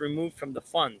Stellar was removed from the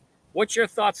fund. What's your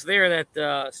thoughts there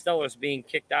that Stellar is being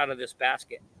kicked out of this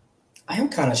basket? I am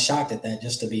kind of shocked at that,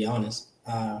 just to be honest.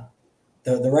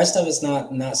 The rest of it's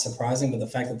not surprising, but the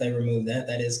fact that they removed that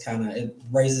is kind of, it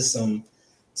raises some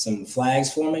some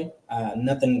flags for me.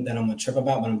 Nothing that I'm gonna trip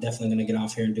about, but I'm definitely gonna get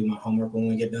off here and do my homework when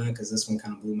we get done, because this one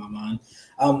kind of blew my mind.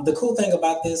 The cool thing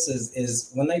about this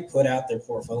is when they put out their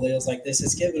portfolios like this,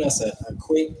 it's giving us a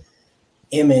quick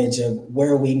image of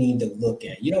where we need to look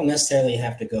at. You don't necessarily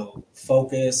have to go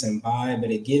focus and buy, but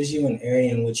it gives you an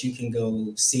area in which you can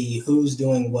go see who's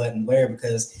doing what and where,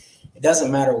 because it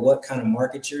doesn't matter what kind of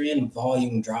market you're in,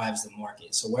 volume drives the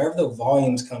market. So wherever the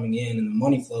volume's coming in and the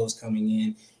money flow's coming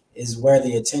in is where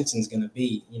the attention's going to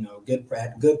be. You know, good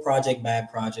project,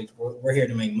 bad project. We're here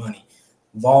to make money.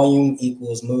 Volume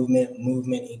equals movement,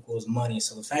 movement equals money.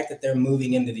 So the fact that they're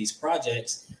moving into these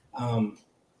projects,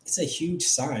 it's a huge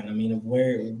sign, I mean, of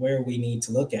where we need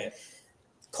to look at.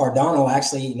 Cardano,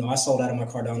 actually, you know, I sold out of my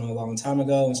Cardano a long time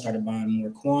ago and started buying more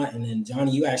quant. And then,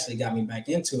 Johnny, you actually got me back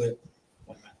into it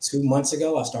about 2 months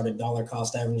ago. I started dollar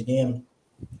cost average again.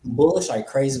 Bullish like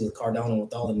crazy with Cardano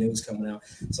with all the news coming out.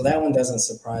 So that one doesn't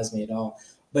surprise me at all.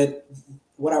 But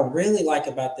what I really like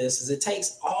about this is it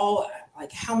takes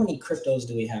like, how many cryptos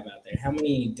do we have out there? How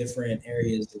many different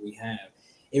areas do we have?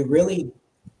 It really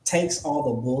takes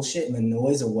all the bullshit and the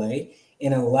noise away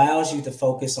and allows you to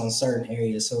focus on certain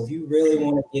areas. So if you really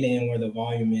want to get in where the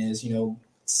volume is, you know,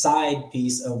 side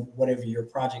piece of whatever your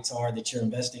projects are that you're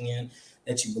investing in,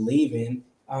 that you believe in,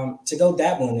 to go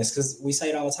dabble in this, because we say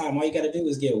it all the time. All you got to do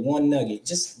is get one nugget,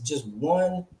 just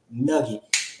one nugget,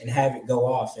 and have it go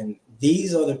off. And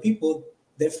these are the people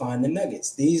that find the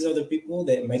nuggets. These are the people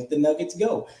that make the nuggets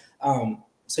go.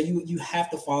 So you have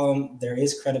to follow them. There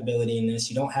is credibility in this.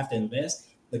 You don't have to invest,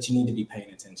 but you need to be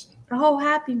paying attention. Oh,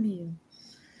 Happy Meal.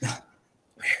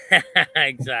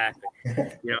 Exactly.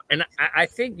 You know, and I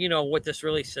think, you know, what this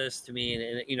really says to me,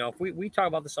 and you know, if we talk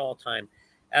about this all the time,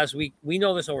 as we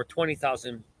know there's over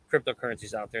 20,000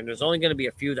 cryptocurrencies out there, and there's only going to be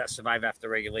a few that survive after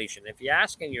regulation. If you're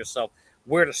asking yourself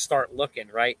where to start looking,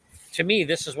 right? To me,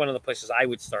 this is one of the places I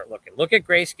would start looking. Look at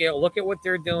Grayscale, look at what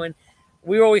they're doing.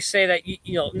 We always say that,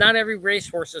 you know, not every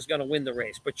racehorse is going to win the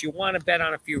race, but you want to bet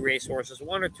on a few racehorses.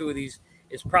 One or two of these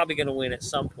is probably going to win at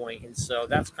some point. And so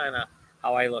that's kind of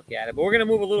how I look at it. But we're going to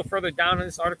move a little further down in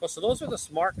this article. So those are the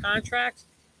smart contracts.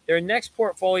 Their next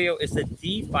portfolio is the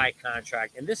DeFi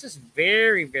contract. And this is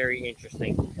very, very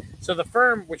interesting. So the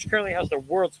firm, which currently has the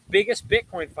world's biggest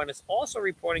Bitcoin fund, is also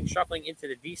reporting shuffling into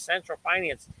the decentral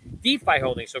finance DeFi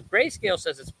holding. So Grayscale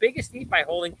says its biggest DeFi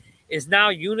holding is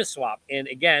now Uniswap. And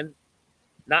again,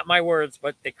 not my words,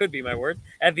 but they could be my words.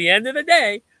 At the end of the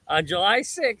day, on July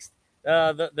 6th,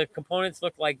 the components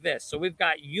look like this. So we've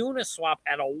got Uniswap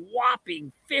at a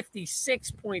whopping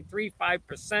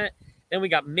 56.35%. Then we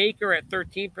got Maker at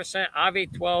 13%,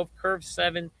 Aave 12, Curve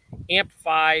 7, Amp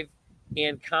 5,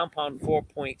 and Compound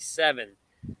 4.7.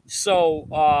 So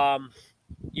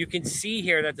you can see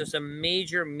here that there's a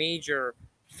major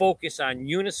focus on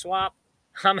Uniswap.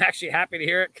 I'm actually happy to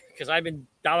hear it because I've been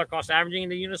dollar cost averaging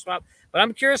into Uniswap. But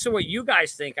I'm curious of what you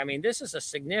guys think. I mean, this is a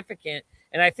significant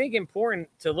and I think important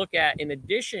to look at in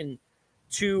addition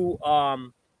to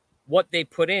what they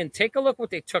put in. Take a look what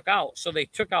they took out. So they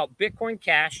took out Bitcoin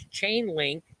Cash,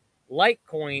 Chainlink,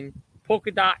 Litecoin,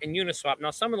 Polkadot, and Uniswap.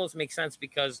 Now, some of those make sense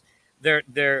because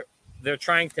they're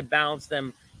trying to balance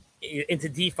them into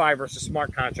DeFi versus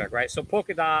smart contract, right? So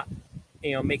Polkadot,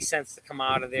 you know, makes sense to come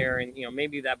out of there, and you know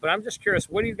maybe that. But I'm just curious,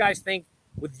 what do you guys think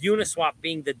with Uniswap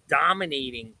being the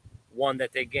dominating one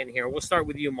that they get in here? We'll start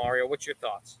with you, Mario. What's your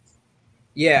thoughts?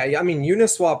 Yeah, I mean,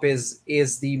 Uniswap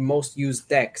is the most used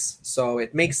DEX, so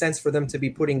it makes sense for them to be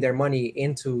putting their money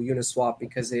into Uniswap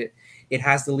because it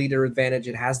has the leader advantage,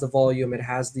 it has the volume, it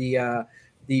has the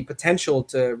potential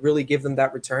to really give them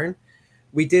that return.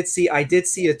 I did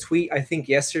see a tweet, I think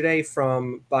yesterday,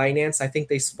 from Binance. I think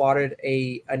they spotted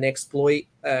an exploit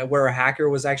where a hacker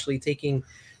was actually taking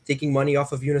money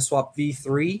off of Uniswap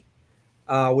v3,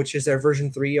 which is their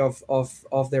version 3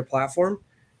 of their platform.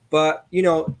 But you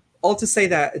know, all to say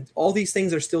that all these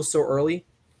things are still so early.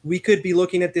 We could be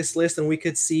looking at this list and we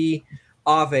could see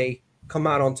Aave come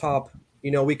out on top.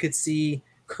 You know, we could see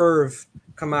Curve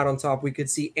come out on top. We could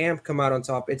see Amp come out on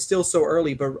top. It's still so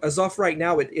early, but as of right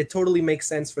now, it totally makes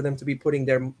sense for them to be putting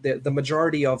the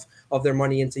majority of their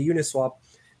money into Uniswap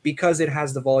because it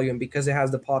has the volume, because it has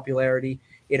the popularity,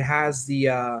 it has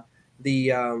the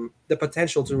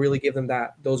potential to really give them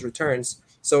those returns.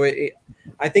 So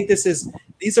I think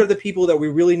these are the people that we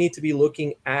really need to be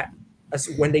looking at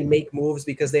when they make moves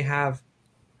because they have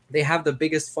the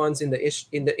biggest funds in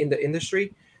the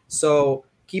industry. So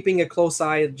keeping a close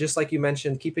eye, just like you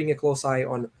mentioned, keeping a close eye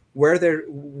on where they're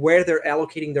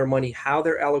allocating their money, how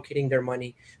they're allocating their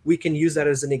money. We can use that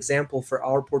as an example for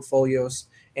our portfolios.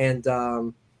 And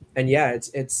yeah,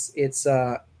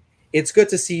 it's good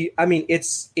to see. I mean,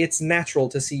 it's natural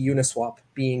to see Uniswap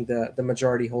being the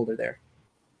majority holder there.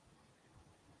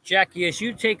 Jackie, as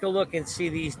you take a look and see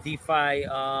these DeFi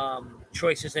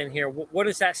choices in here, what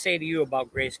does that say to you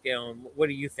about Grayscale, and what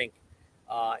do you think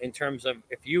in terms of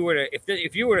if you were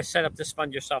to set up this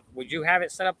fund yourself, would you have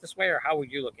it set up this way, or how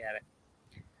would you look at it?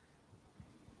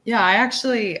 Yeah, I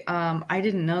actually I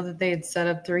didn't know that they had set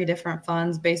up 3 different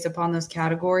funds based upon those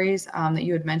categories that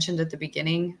you had mentioned at the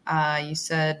beginning. You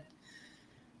said,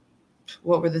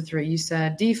 what were the 3? You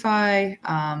said DeFi,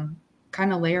 kind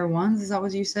of layer ones. Is that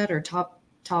what you said, or top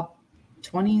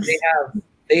 20s?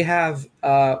 They have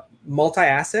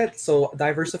multi-asset, so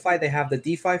diversify. They have the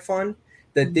DeFi fund,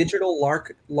 the digital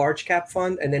large cap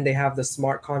fund, and then they have the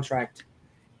smart contract,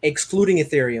 excluding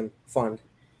Ethereum fund.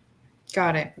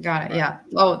 Got it. Yeah.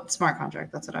 Oh, smart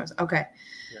contract. That's what I was. Okay.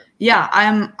 Yeah.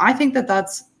 I think that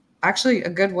that's actually a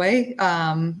good way.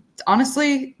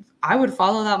 Honestly, I would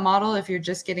follow that model if you're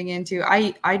just getting into.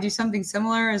 I do something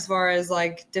similar as far as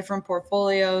like different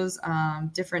portfolios,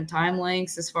 different time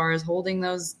lengths as far as holding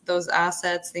those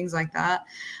assets, things like that.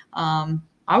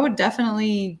 I would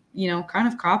definitely, kind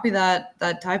of copy that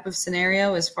type of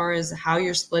scenario as far as how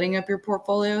you're splitting up your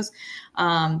portfolios.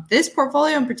 This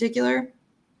portfolio in particular,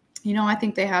 I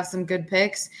think they have some good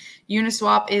picks.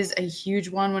 Uniswap is a huge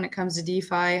one when it comes to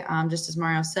DeFi. Just as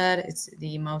Mario said, it's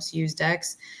the most used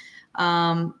DEX.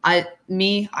 I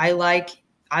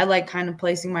like kind of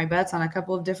placing my bets on a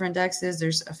couple of different DEXs.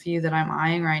 There's a few that I'm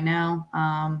eyeing right now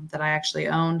that I actually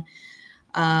own.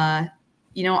 I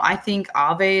think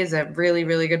Aave is a really,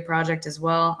 really good project as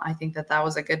well. I think that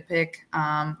was a good pick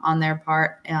on their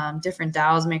part. Different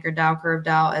DAOs, MakerDAO,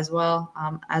 CurveDAO as well,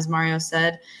 as Mario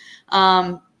said.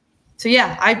 So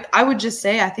yeah, I would just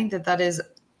say I think that is,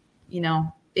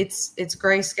 it's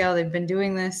Grayscale. They've been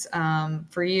doing this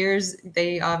for years.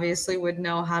 They obviously would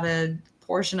know how to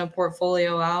portion a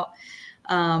portfolio out.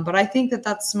 But I think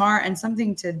that's smart and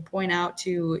something to point out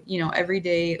to,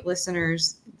 everyday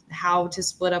listeners, how to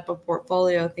split up a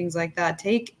portfolio, things like that.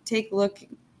 Take a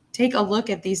look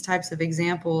at these types of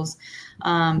examples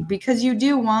because you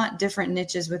do want different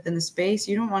niches within the space.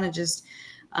 You don't want to just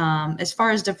as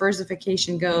far as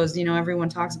diversification goes, everyone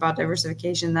talks about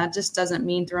diversification. That just doesn't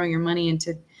mean throwing your money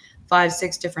into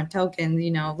 5-6 different tokens.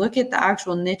 Look at the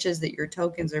actual niches that your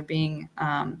tokens are being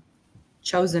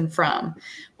chosen from,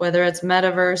 whether it's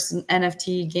metaverse,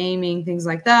 NFT, gaming, things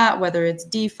like that, whether it's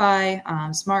DeFi,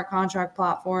 smart contract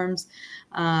platforms.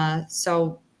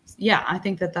 So yeah, I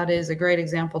think that is a great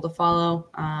example to follow,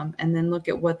 and then look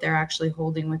at what they're actually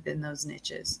holding within those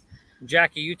niches.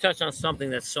 Jackie, you touched on something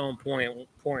that's so important.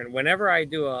 Whenever I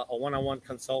do a one-on-one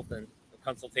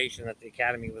consultation at the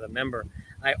Academy with a member,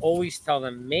 I always tell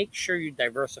them, make sure you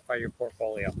diversify your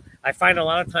portfolio. I find a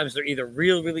lot of times they're either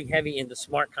really heavy into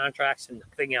smart contracts and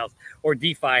nothing else, or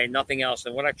DeFi and nothing else.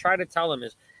 And what I try to tell them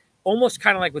is almost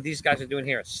kind of like what these guys are doing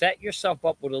here. Set yourself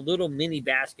up with a little mini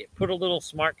basket. Put a little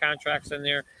smart contracts in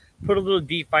there. Put a little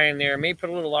DeFi in there. Maybe put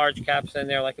a little large caps in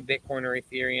there like a Bitcoin or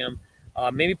Ethereum.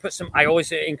 Maybe put some, I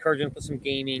always encourage them to put some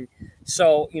gaming.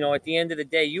 So, at the end of the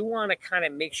day, you want to kind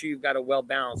of make sure you've got a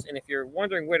well-balanced. And if you're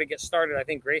wondering where to get started, I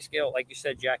think Grayscale, like you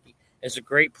said, Jackie, is a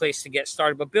great place to get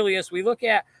started. But Billy, as we look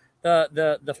at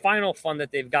the final fund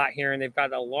that they've got here, and they've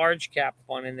got a large cap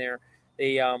fund in there,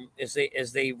 they as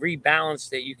they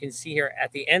rebalance it, you can see here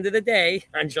at the end of the day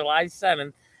on July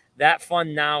 7th, that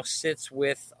fund now sits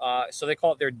with, so they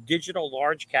call it their digital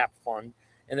large cap fund.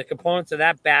 And the components of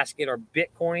that basket are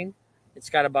Bitcoin. It's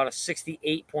got about a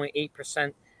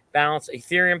 68.8% balance.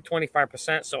 Ethereum,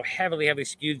 25%. So heavily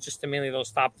skewed just to mainly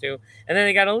those top 2. And then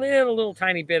they got a little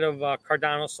tiny bit of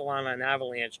Cardano, Solana, and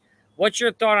Avalanche. What's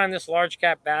your thought on this large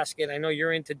cap basket? I know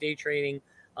you're into day trading,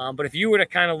 but if you were to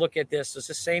kind of look at this, does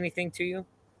this say anything to you?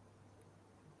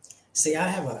 See, I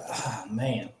have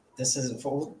this is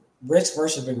for risk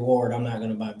versus reward. I'm not going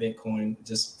to buy Bitcoin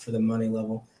just for the money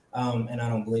level. And I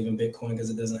don't believe in Bitcoin because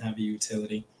it doesn't have a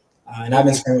utility. And I've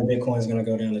been screaming Bitcoin is going to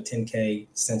go down to 10K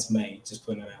since May, just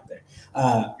putting it out there.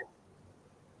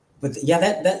 But yeah,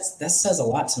 that says a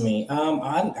lot to me.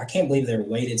 I can't believe they're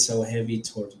weighted so heavy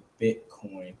towards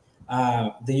Bitcoin.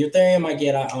 The Ethereum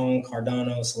I own,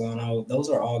 Cardano, Solana, those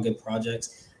are all good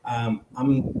projects. I'm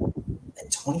at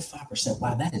 25%.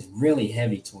 Wow, that is really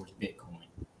heavy towards Bitcoin.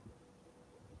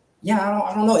 Yeah,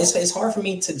 I don't know. It's hard for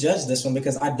me to judge this one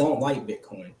because I don't like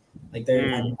Bitcoin. I've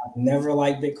never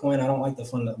liked Bitcoin. I don't like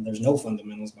there's no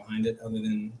fundamentals behind it other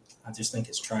than I just think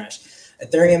it's trash.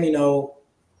 Ethereum,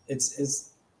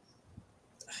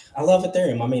 I love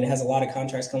Ethereum. I mean, it has a lot of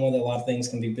contracts come with it. A lot of things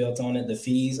can be built on it. The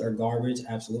fees are garbage,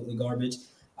 absolutely garbage.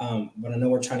 But I know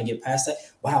we're trying to get past that.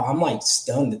 Wow, I'm like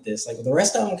stunned at this. Like the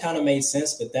rest of them kind of made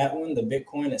sense, but that one, the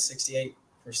Bitcoin at 68%.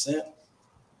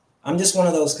 I'm just one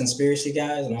of those conspiracy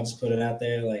guys, and I'll just put it out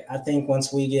there. Like, I think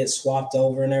once we get swapped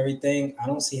over and everything, I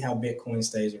don't see how Bitcoin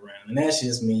stays around. And that's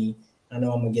just me. I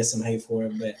know I'm going to get some hate for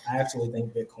it, but I absolutely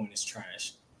think Bitcoin is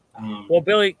trash. Well,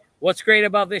 Billy, what's great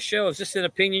about this show is this is an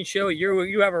opinion show.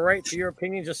 You have a right to your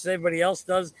opinion just as everybody else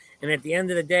does. And at the end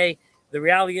of the day, the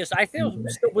reality is I still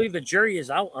believe the jury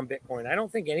is out on Bitcoin. I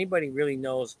don't think anybody really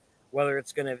knows whether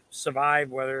it's going to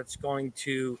survive, whether it's going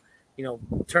to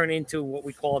turn into what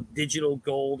we call digital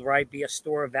gold, right? Be a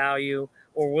store of value,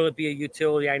 or will it be a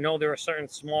utility? I know there are certain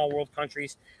small world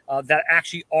countries that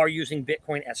actually are using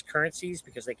Bitcoin as currencies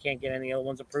because they can't get any other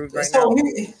ones approved right now.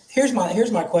 Here's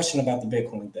my question about the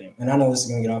Bitcoin thing, and I know this is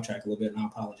going to get off track a little bit, and I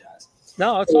apologize.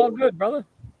 No, it's all good, brother.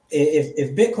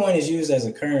 If Bitcoin is used as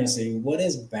a currency, what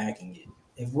is backing it?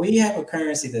 If we have a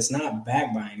currency that's not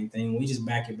backed by anything, we just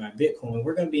back it by Bitcoin,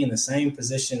 we're going to be in the same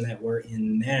position that we're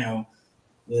in now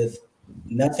with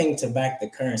nothing to back the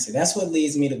currency. That's what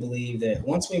leads me to believe that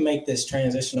once we make this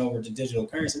transition over to digital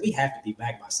currency, we have to be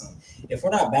backed by something. If we're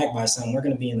not backed by something, we're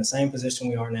going to be in the same position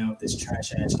we are now with this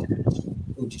trash ass cash.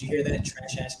 Ooh, did you hear that?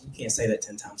 Trash ass? You can't say that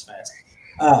 10 times fast.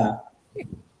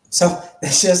 So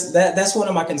that's just that's one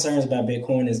of my concerns about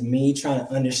Bitcoin is me trying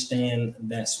to understand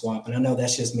that swap. And I know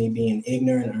that's just me being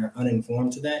ignorant or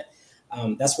uninformed to that.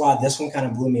 That's why this one kind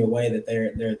of blew me away that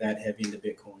they're that heavy into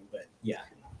Bitcoin. But yeah.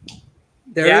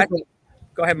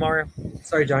 Go ahead, Mario.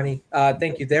 Sorry, Johnny.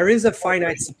 Thank you. There is a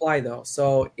finite supply, though.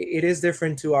 So it is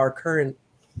different to our current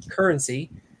currency,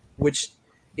 which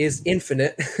is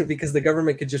infinite because the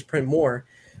government could just print more.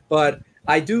 But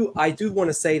I do want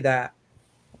to say that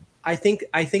I think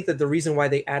that the reason why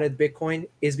they added Bitcoin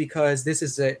is because this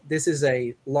is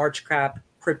a large cap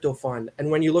crypto fund. And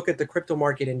when you look at the crypto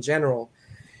market in general,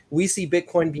 we see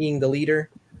Bitcoin being the leader.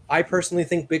 I personally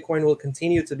think Bitcoin will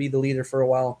continue to be the leader for a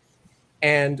while.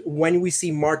 And when we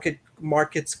see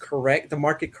markets correct,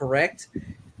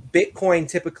 Bitcoin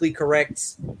typically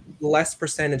corrects less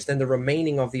percentage than the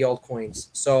remaining of the altcoins.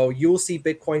 So you'll see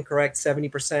Bitcoin correct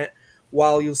 70%,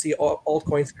 while you'll see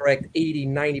altcoins correct 80,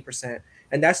 90%.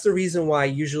 And that's the reason why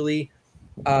usually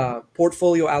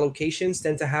portfolio allocations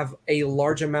tend to have a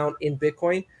large amount in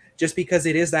Bitcoin, just because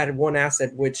it is that one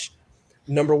asset which,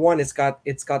 number one, it's got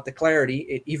the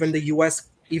clarity. Even the US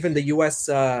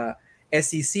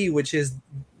SEC, which is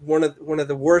one of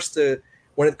the worst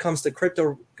when it comes to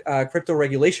crypto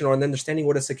regulation or understanding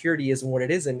what a security is and what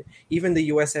it isn't. Even the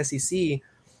US SEC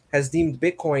has deemed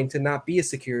Bitcoin to not be a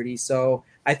security. So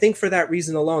I think for that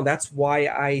reason alone, that's why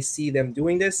I see them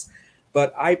doing this.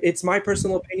 But it's my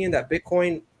personal opinion that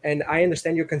Bitcoin, and I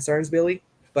understand your concerns, Billy,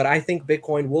 but I think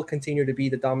Bitcoin will continue to be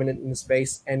the dominant in the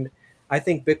space. And I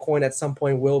think Bitcoin at some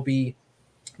point will be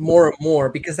more and more,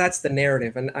 because that's the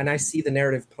narrative. And I see the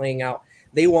narrative playing out.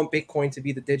 They want Bitcoin to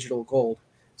be the digital gold.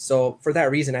 So for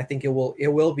that reason, I think it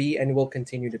will be and will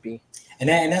continue to be. And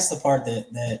that's the part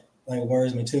that like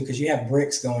worries me too, because you have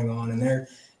BRICS going on and they're,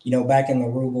 back in the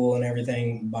ruble and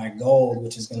everything by gold,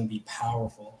 which is going to be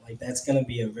powerful. Like that's going to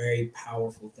be a very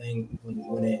powerful thing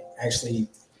when it actually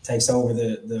takes over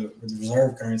the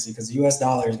reserve currency, because the US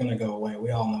dollar is going to go away. We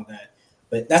all know that.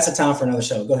 But that's a time for another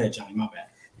show. Go ahead, Johnny. My bad.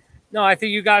 No, I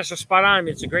think you guys are spot on. I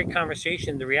mean, it's a great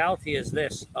conversation. The reality is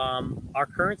this: our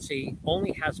currency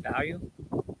only has value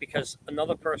because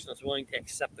another person is willing to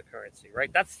accept the currency,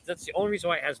 right? That's the only reason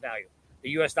why it has value. The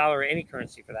U.S. dollar or any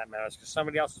currency for that matter is because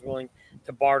somebody else is willing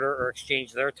to barter or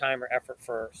exchange their time or effort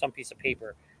for some piece of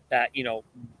paper that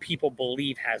people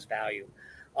believe has value.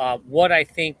 What I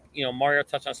think, Mario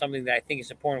touched on something that I think is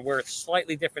important, where it's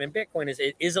slightly different in Bitcoin, is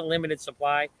it is a limited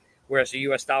supply, whereas the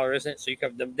U.S. dollar isn't. So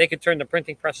they could turn the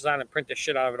printing presses on and print the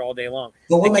shit out of it all day long.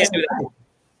 But what makes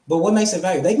it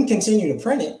value? They can continue to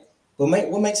print it, but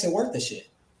what makes it worth the shit?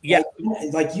 Yeah,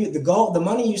 the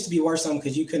money used to be worth something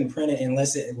because you couldn't print it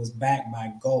unless it was backed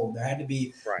by gold. There had to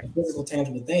be a physical,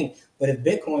 tangible thing. But if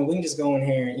Bitcoin, we can just go in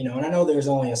here, and I know there's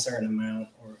only a certain amount,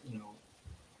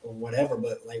 or whatever.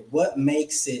 But like, what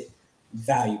makes it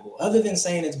valuable? Other than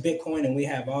saying it's Bitcoin and we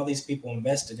have all these people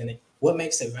invested in it, what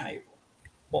makes it valuable?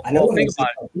 Well, I know what makes it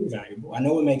valuable. I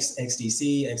know what makes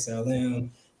XDC, XLM,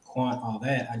 Quant, all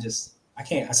that.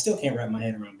 I still can't wrap my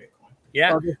head around Bitcoin.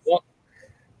 Yeah. Well,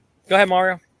 go ahead,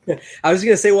 Mario. I was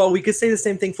going to say, well, we could say the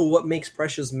same thing for what makes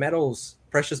precious metals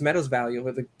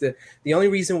valuable. The only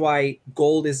reason why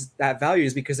gold is that value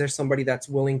is because there's somebody that's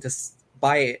willing to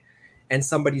buy it and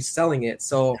somebody's selling it.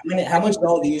 So how much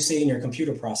gold do you see in your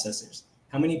computer processors?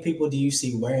 How many people do you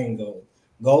see wearing gold?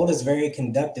 Gold is very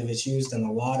conductive. It's used in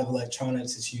a lot of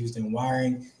electronics. It's used in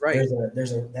wiring. Right.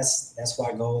 That's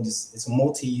why gold it's a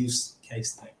multi-use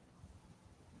case thing.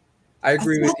 I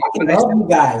agree with you. I love you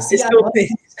guys. See, I love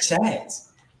these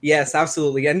chats. Yes,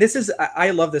 absolutely. And this is I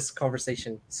love this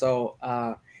conversation. So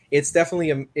it's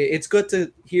definitely it's good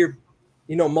to hear,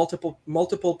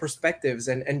 multiple perspectives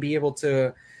and be able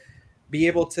to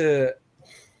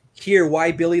hear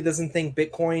why Billy doesn't think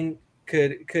Bitcoin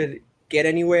could get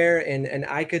anywhere, and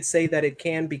I could say that it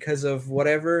can because of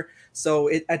whatever. So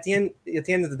at the end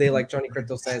of the day, like Johnny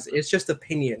Crypto says, it's just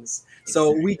opinions.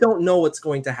 So we don't know what's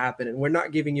going to happen, and we're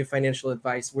not giving you financial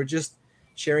advice. We're just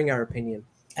sharing our opinion.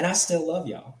 And I still love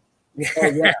y'all. Oh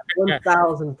yeah,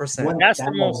 1,000%. That's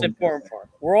the most important part.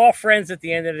 We're all friends at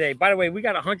the end of the day. By the way, we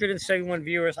got 171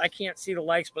 viewers. I can't see the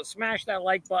likes, but smash that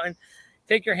like button.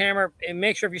 Take your hammer and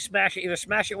make sure if you smash it, either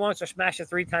smash it once or smash it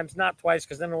 3 times, not twice,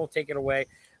 because then we'll take it away.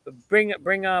 But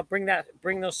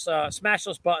smash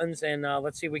those buttons, and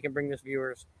let's see if we can bring this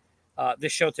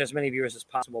show to as many viewers as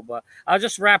possible. But I'll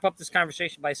just wrap up this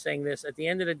conversation by saying this: at the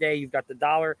end of the day, you've got the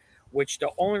dollar, which the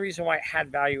only reason why it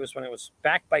had value is when it was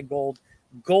backed by gold.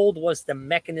 Gold was the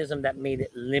mechanism that made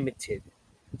it limited,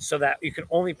 so that you could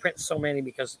only print so many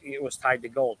because it was tied to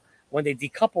gold. When they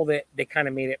decoupled it, they kind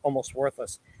of made it almost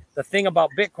worthless. The thing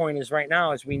about Bitcoin is right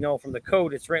now, as we know from the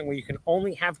code, it's written where you can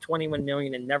only have 21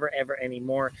 million and never, ever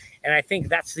anymore. And I think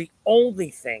that's the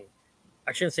only thing,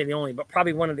 I shouldn't say the only, but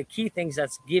probably one of the key things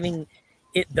that's giving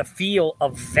it the feel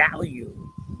of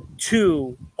value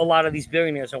to a lot of these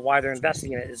billionaires and why they're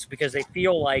investing in it is because they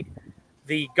feel like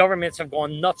the governments have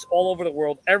gone nuts all over the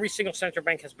world. Every single central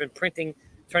bank has been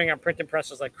turning on printing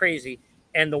presses like crazy.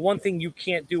 And the one thing you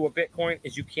can't do with Bitcoin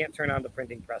is you can't turn on the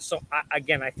printing press. So, I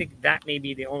think that may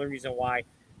be the only reason why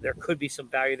there could be some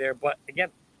value there. But, again,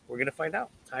 we're going to find out.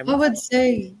 I would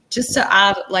say, just to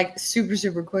add, like, super,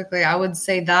 super quickly, I would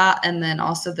say that, and then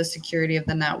also the security of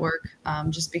the network,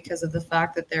 just because of the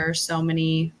fact that there are so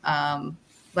many,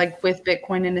 like with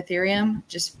Bitcoin and Ethereum,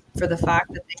 just for the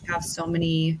fact that they have so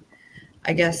many,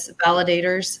 I guess,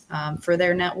 validators for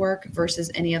their network versus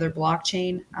any other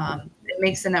blockchain. It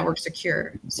makes the network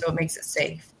secure, so it makes it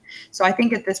safe. So I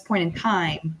think at this point in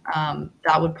time,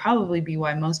 that would probably be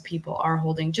why most people are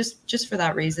holding, just for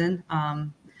that reason.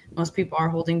 Most people are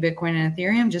holding Bitcoin and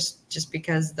Ethereum just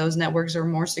because those networks are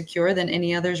more secure than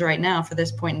any others right now for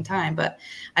this point in time. But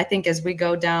I think as we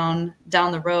go down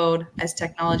the road, as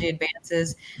technology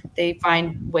advances, they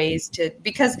find ways to,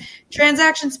 because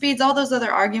transaction speeds, all those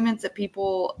other arguments that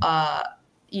people,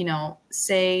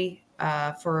 say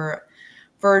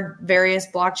for various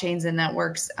blockchains and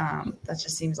networks, that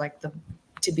just seems like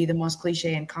to be the most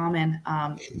cliche and common.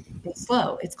 It's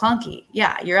slow, it's clunky.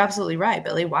 Yeah, you're absolutely right,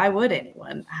 Billy. Why would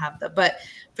anyone have but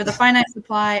for the finite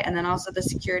supply and then also the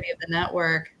security of the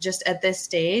network, just at this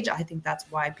stage, I think that's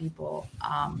why people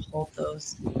hold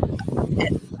those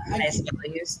at highest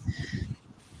values.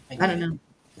 I don't know.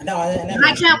 No,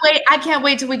 I can't wait. I can't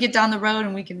wait till we get down the road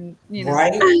and we can,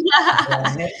 right?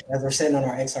 As we're sitting on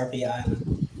our XRP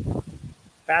island.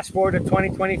 Fast forward to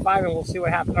 2025 and we'll see what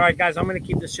happens. All right, guys, I'm going to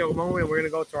keep this show going and we're going to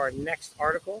go to our next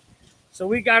article. So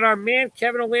we got our man,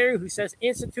 Kevin O'Leary, who says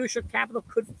institutional capital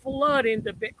could flood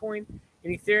into Bitcoin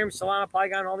and Ethereum, Solana,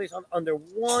 Polygon, all these under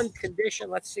one condition.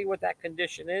 Let's see what that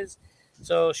condition is.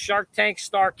 So Shark Tank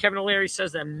star Kevin O'Leary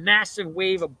says that a massive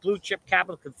wave of blue chip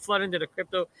capital could flood into the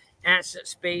crypto asset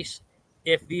space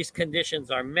if these conditions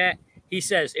are met. He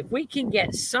says, if we can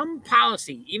get some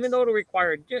policy, even though it'll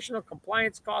require additional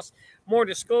compliance costs, more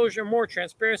disclosure, more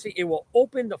transparency, it will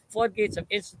open the floodgates of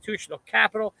institutional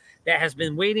capital that has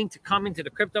been waiting to come into the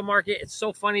crypto market. It's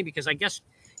so funny because I guess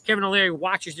Kevin O'Leary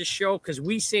watches this show because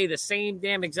we say the same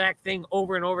damn exact thing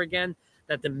over and over again,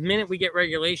 that the minute we get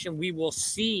regulation, we will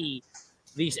see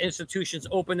these institutions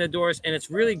open the doors. And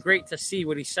it's really great to see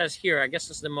what he says here. I guess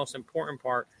this is the most important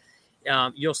part.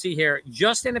 You'll see here,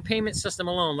 just in the payment system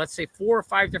alone, let's say 4 or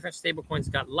 5 different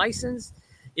stablecoins got licensed.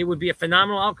 It would be a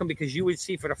phenomenal outcome because you would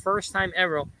see for the first time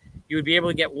ever, you would be able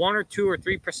to get 1 or 2 or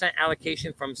 3%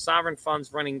 allocation from sovereign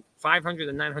funds running $500 to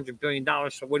 $900 billion.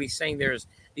 So what he's saying there is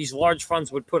these large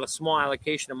funds would put a small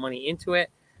allocation of money into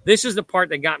it. This is the part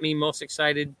that got me most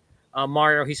excited,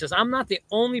 Mario. He says, I'm not the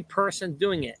only person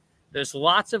doing it. There's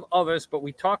lots of others, but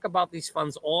we talk about these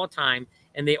funds all the time,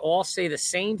 and they all say the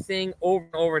same thing over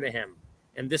and over to him.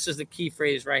 And this is the key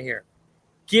phrase right here.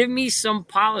 Give me some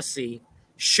policy.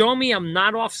 Show me I'm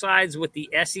not off sides with the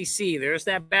SEC. There's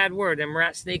that bad word, them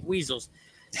rat snake weasels.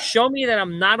 Show me that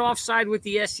I'm not offside with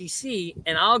the SEC,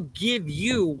 and I'll give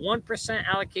you 1%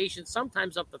 allocation,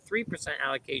 sometimes up to 3%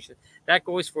 allocation. That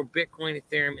goes for Bitcoin,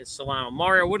 Ethereum, and Solana.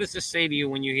 Mario, what does this say to you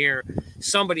when you hear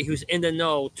somebody who's in the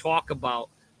know talk about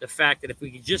the fact that if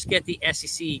we could just get the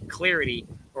SEC clarity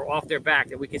or off their back,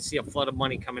 that we could see a flood of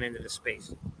money coming into the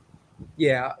space?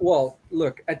 Yeah, well,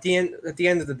 look, at the end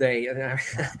of the day,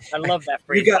 I love that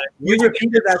phrase. You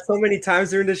repeated that so many times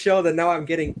during the show that now I'm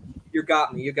getting, you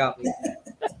got me.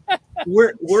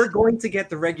 We're going to get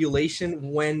the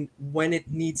regulation when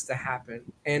it needs to happen,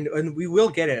 and we will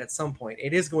get it at some point.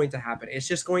 It is going to happen. It's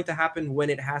just going to happen when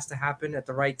it has to happen at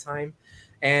the right time.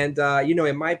 And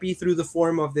it might be through the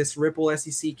form of this Ripple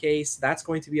SEC case. That's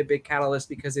going to be a big catalyst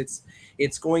because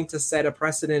it's going to set a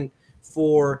precedent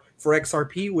for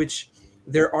XRP, which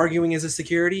they're arguing is a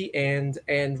security, and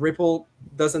Ripple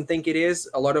doesn't think it is.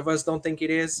 A lot of us don't think it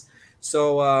is.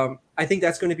 So I think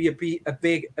that's going to be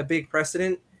a big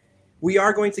precedent. We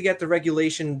are going to get the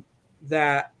regulation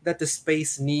that the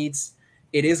space needs.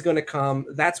 It is going to come.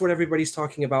 That's what everybody's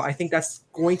talking about. I think that's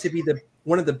going to be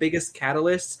one of the biggest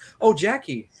catalysts. Oh,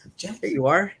 Jackie, there you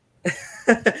are.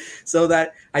 So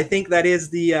that I think that is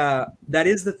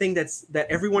the thing that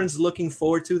everyone's looking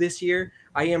forward to this year.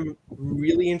 I am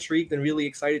really intrigued and really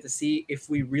excited to see if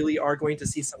we really are going to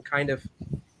see some kind of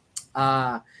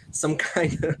I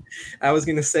was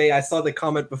going to say, I saw the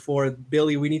comment before,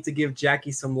 Billy, we need to give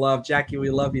Jackie some love. Jackie, we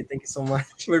love you. Thank you so much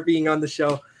for being on the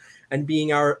show and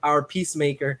being our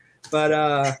peacemaker. But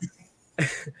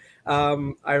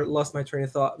I lost my train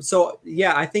of thought. So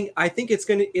yeah, I think it's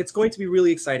going to be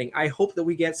really exciting. I hope that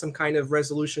we get some kind of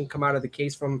resolution come out of the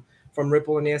case from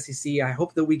Ripple and the SEC. I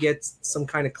hope that we get some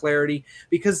kind of clarity,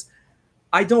 because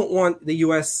I don't want the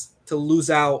US to lose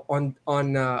out on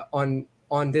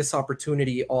this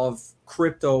opportunity of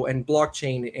crypto and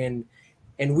blockchain,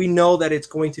 and we know that it's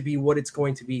going to be what it's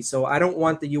going to be. So I don't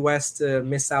want the US to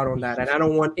miss out on that, and I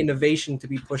don't want innovation to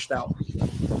be pushed out.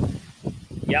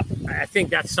 Yep, I think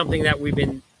that's something that we've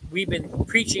been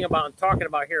preaching about and talking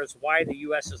about here, is why the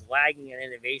U.S. is lagging in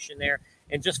innovation there.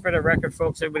 And just for the record,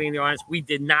 folks, everybody in the audience, we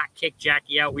did not kick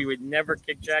Jackie out. We would never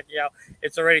kick Jackie out.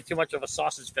 It's already too much of a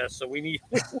sausage fest, so we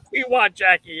want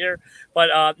Jackie here.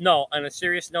 But no, on a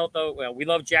serious note, though, we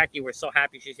love Jackie. We're so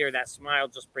happy she's here. That smile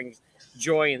just brings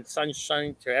joy and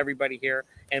sunshine to everybody here.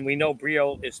 And we know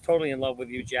Brio is totally in love with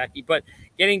you, Jackie. But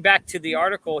getting back to the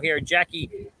article here,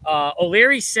 Jackie,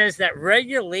 O'Leary says that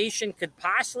regulation could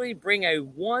possibly bring a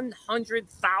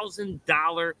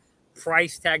 $100,000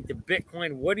 price tag to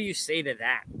Bitcoin. What do you say to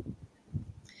that?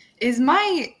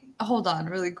 Hold on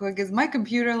really quick. Is my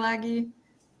computer laggy?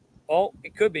 Oh,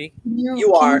 it could be.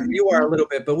 You are a little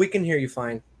bit, but we can hear you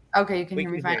fine. Okay, you can hear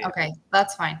me fine. Okay,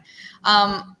 that's fine.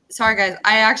 Sorry guys,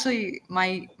 I actually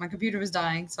my computer was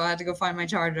dying, so I had to go find my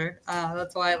charger.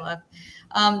 That's why I left.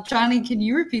 Johnny, can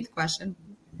you repeat the question?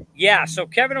 Yeah, so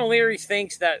Kevin O'Leary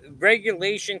thinks that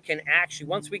regulation can actually,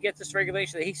 once we get this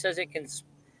regulation, that he says it can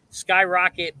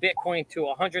skyrocket Bitcoin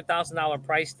to $100,000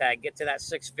 price tag, get to that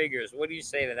six figures. What do you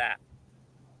say to that?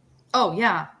 Oh,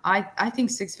 yeah. I think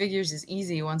six figures is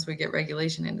easy once we get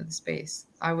regulation into the space.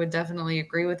 I would definitely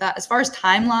agree with that. As far as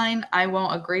timeline, I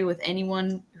won't agree with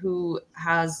anyone who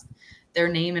has their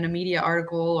name in a media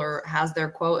article or has their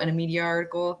quote in a media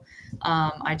article.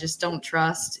 I just don't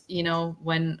trust,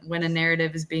 when a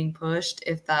narrative is being pushed,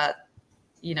 if that,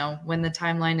 when the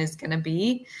timeline is going to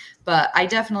be. But I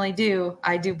definitely do.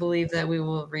 I do believe that we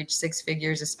will reach six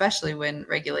figures, especially when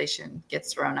regulation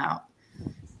gets thrown out.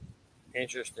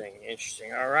 Interesting.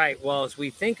 All right. Well, as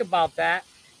we think about that,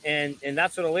 and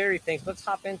that's what O'Leary thinks, let's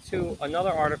hop into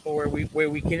another article where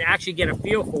we can actually get a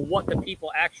feel for what the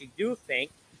people actually do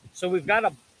think. So we've got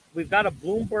a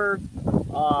Bloomberg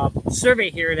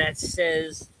survey here that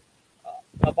says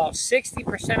about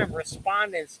 60% of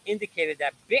respondents indicated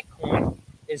that Bitcoin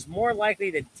is more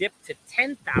likely to dip to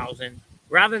 10,000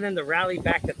 rather than to rally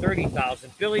back to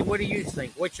 30,000. Billy, what do you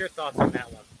think? What's your thoughts on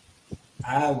that one?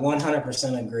 I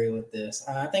 100% agree with this.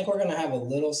 I think we're going to have a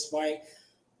little spike,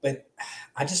 but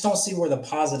I just don't see where the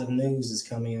positive news is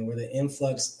coming in, where the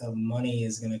influx of money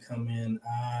is going to come in,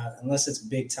 unless it's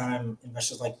big time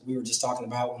investors like we were just talking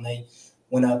about when they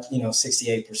went up,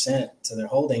 68% to their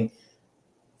holding.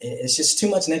 It's just too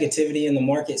much negativity in the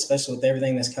market, especially with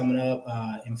everything that's coming up,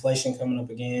 inflation coming up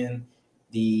again.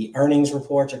 The earnings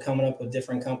reports are coming up with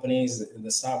different companies.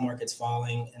 The stock market's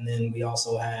falling. And then we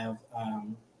also have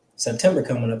September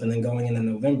coming up and then going into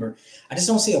November. I just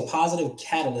don't see a positive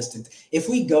catalyst. If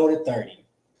we go to 30,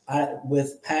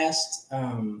 with past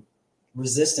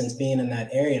resistance being in that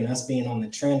area and us being on the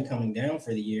trend coming down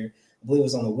for the year, I believe it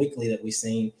was on the weekly that we've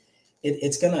seen,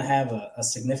 it's going to have a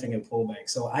significant pullback.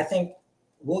 So I think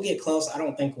we'll get close. I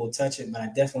don't think we'll touch it, but I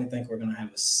definitely think we're going to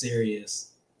have a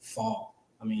serious fall.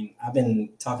 I mean, I've been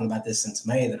talking about this since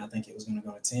May that I think it was going to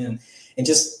go to 10. And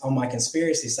just on my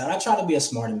conspiracy side, I try to be a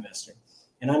smart investor.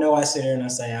 And I know I sit here and I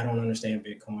say, I don't understand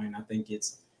Bitcoin. I think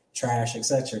it's trash, et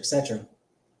cetera, et cetera.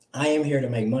 I am here to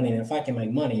make money. And if I can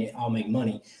make money, I'll make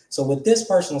money. So with this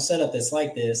personal setup that's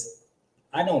like this,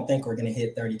 I don't think we're going to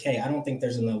hit 30K. I don't think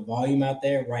there's enough volume out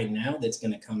there right now that's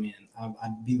going to come in.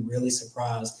 I'd be really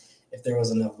surprised if there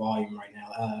was enough volume right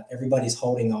now. Everybody's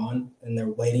holding on and they're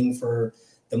waiting for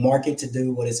the market to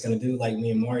do what it's going to do. Like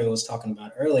me and Mario was talking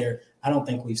about earlier, I don't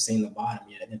think we've seen the bottom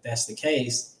yet. And if that's the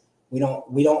case,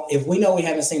 if we know we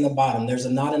haven't seen the bottom, there's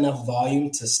not enough volume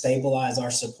to stabilize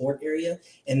our support area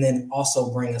and then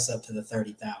also bring us up to the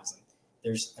 30,000. I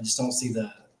just don't see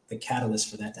the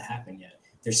catalyst for that to happen yet.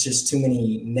 There's just too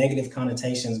many negative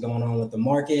connotations going on with the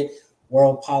market,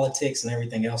 world politics, and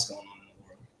everything else going on in the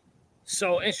world.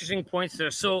 So interesting points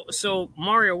there. So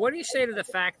Mario, what do you say to the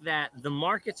fact that the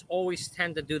markets always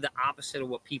tend to do the opposite of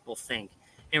what people think?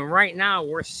 And right now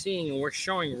we're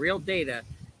showing real data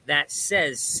that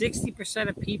says 60%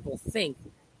 of people think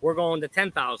we're going to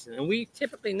 10,000. And we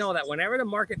typically know that whenever the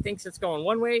market thinks it's going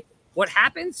one way, what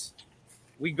happens?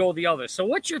 We go the other. So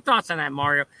what's your thoughts on that,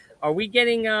 Mario? Are we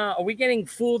getting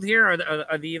fooled here? Are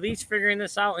the elites figuring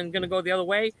this out and going to go the other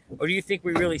way? Or do you think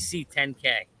we really see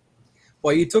 10K?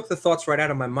 Well, you took the thoughts right out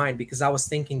of my mind because I was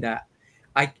thinking that.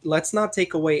 Let's not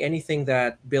take away anything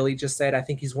that Billy just said. I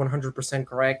think he's 100%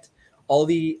 correct. All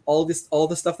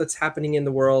the stuff that's happening in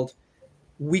the world,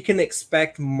 we can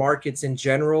expect markets in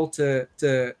general to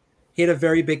hit a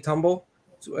very big tumble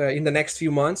in the next few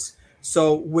months.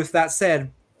 So with that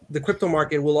said, the crypto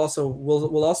market will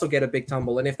also get a big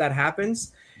tumble. And if that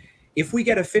happens, if we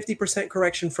get a 50%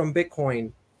 correction from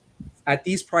Bitcoin at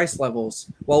these price levels,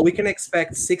 well, we can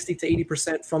expect 60 to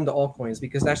 80% from the altcoins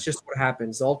because that's just what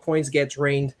happens. The altcoins get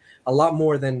drained a lot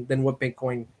more than what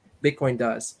Bitcoin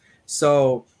does.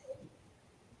 So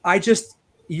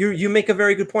you make a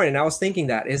very good point. And I was thinking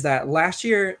that last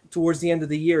year, towards the end of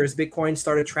the year, as Bitcoin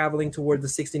started traveling toward the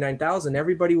 69,000,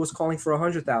 everybody was calling for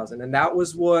 100,000. And that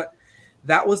was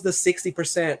the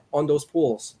 60% on those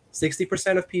pools.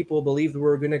 60% of people believed we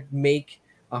were going to make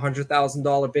 $100,000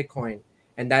 Bitcoin,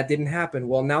 and that didn't happen.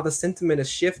 Well, now the sentiment has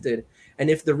shifted, and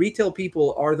if the retail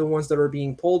people are the ones that are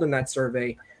being polled in that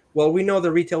survey, well, we know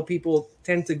the retail people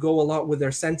tend to go a lot with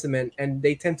their sentiment, and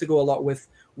they tend to go a lot with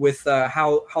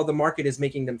how the market is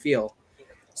making them feel.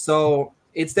 So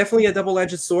it's definitely a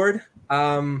double-edged sword.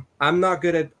 I'm not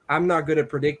good at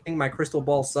predicting. My crystal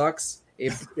ball sucks.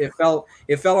 It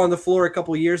fell on the floor a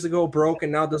couple of years ago, broke,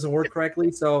 and now doesn't work correctly.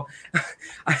 So,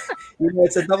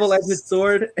 it's a double-edged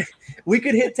sword. We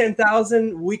could hit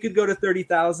 10,000. We could go to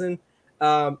 30,000.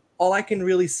 All I can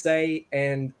really say,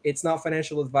 and it's not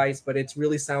financial advice, but it's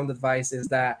really sound advice, is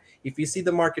that if you see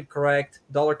the market correct,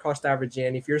 dollar cost average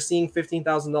in, if you're seeing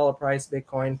 $15,000 price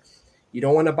Bitcoin, you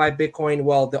don't want to buy Bitcoin.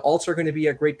 Well, the alts are going to be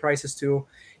at great prices too.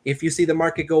 If you see the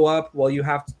market go up, well, you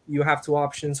have two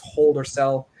options: hold or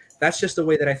sell. That's just the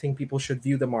way that I think people should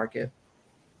view the market.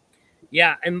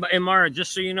 Yeah, and Mara,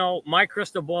 just so you know, my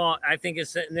crystal ball, I think, is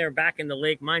sitting there back in the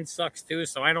lake. Mine sucks too,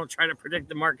 so I don't try to predict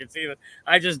the markets either.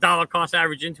 I just dollar cost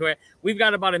average into it. We've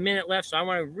got about a minute left, so I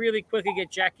want to really quickly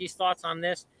get Jackie's thoughts on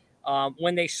this.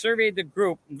 When they surveyed the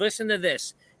group, listen to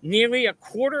this. Nearly a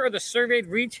quarter of the surveyed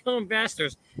retail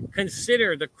investors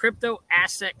consider the crypto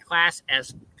asset class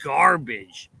as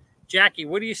garbage. Jackie,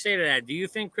 what do you say to that? Do you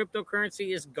think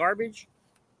cryptocurrency is garbage?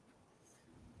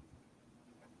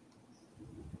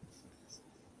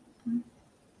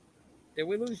 Did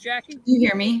we lose Jackie? Do you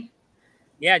hear me?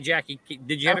 Yeah, Jackie.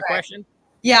 Did you have a question?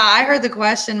 Yeah, I heard the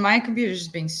question. My computer's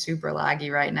just being super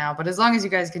laggy right now, but as long as you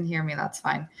guys can hear me, that's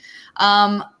fine.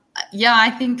 Yeah, I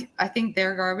think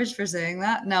they're garbage for saying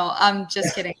that. No, I'm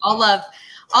just kidding. All love.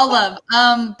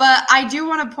 But I do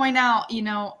want to point out,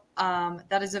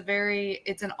 that is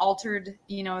it's an altered,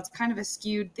 it's kind of a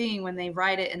skewed thing when they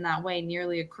write it in that way.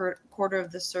 Nearly a quarter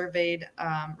of the surveyed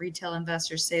retail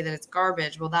investors say that it's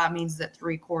garbage. Well, that means that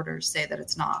 3/4 say that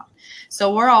it's not.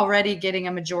 So we're already getting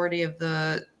a majority of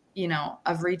the,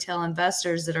 of retail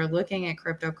investors that are looking at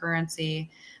cryptocurrency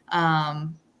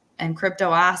and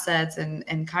crypto assets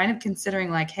and kind of considering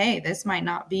like, hey, this might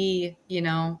not be,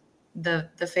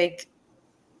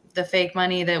 the fake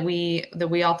money that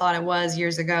we all thought it was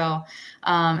years ago.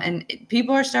 And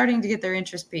people are starting to get their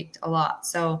interest piqued a lot.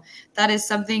 So that is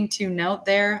something to note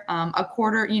there. A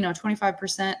quarter,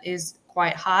 25% is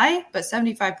quite high, but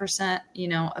 75%,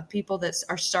 of people that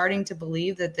are starting to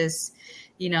believe that this,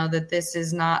 that this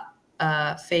is not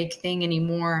a fake thing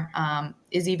anymore,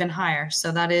 is even higher.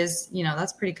 So that is,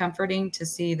 that's pretty comforting to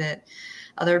see that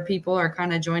other people are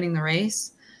kind of joining the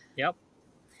race. Yep.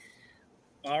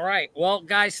 All right. Well,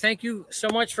 guys, thank you so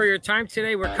much for your time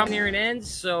today. We're coming near an end.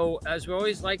 So as we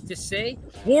always like to say,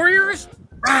 Warriors,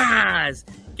 rise!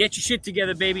 Get your shit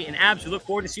together, baby. And Abs, we look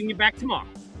forward to seeing you back tomorrow.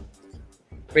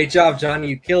 Great job, Johnny.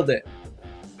 You killed it.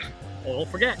 Oh, don't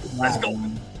forget. Let's go.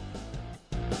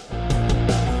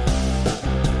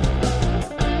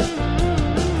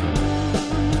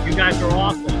 You guys are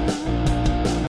awesome.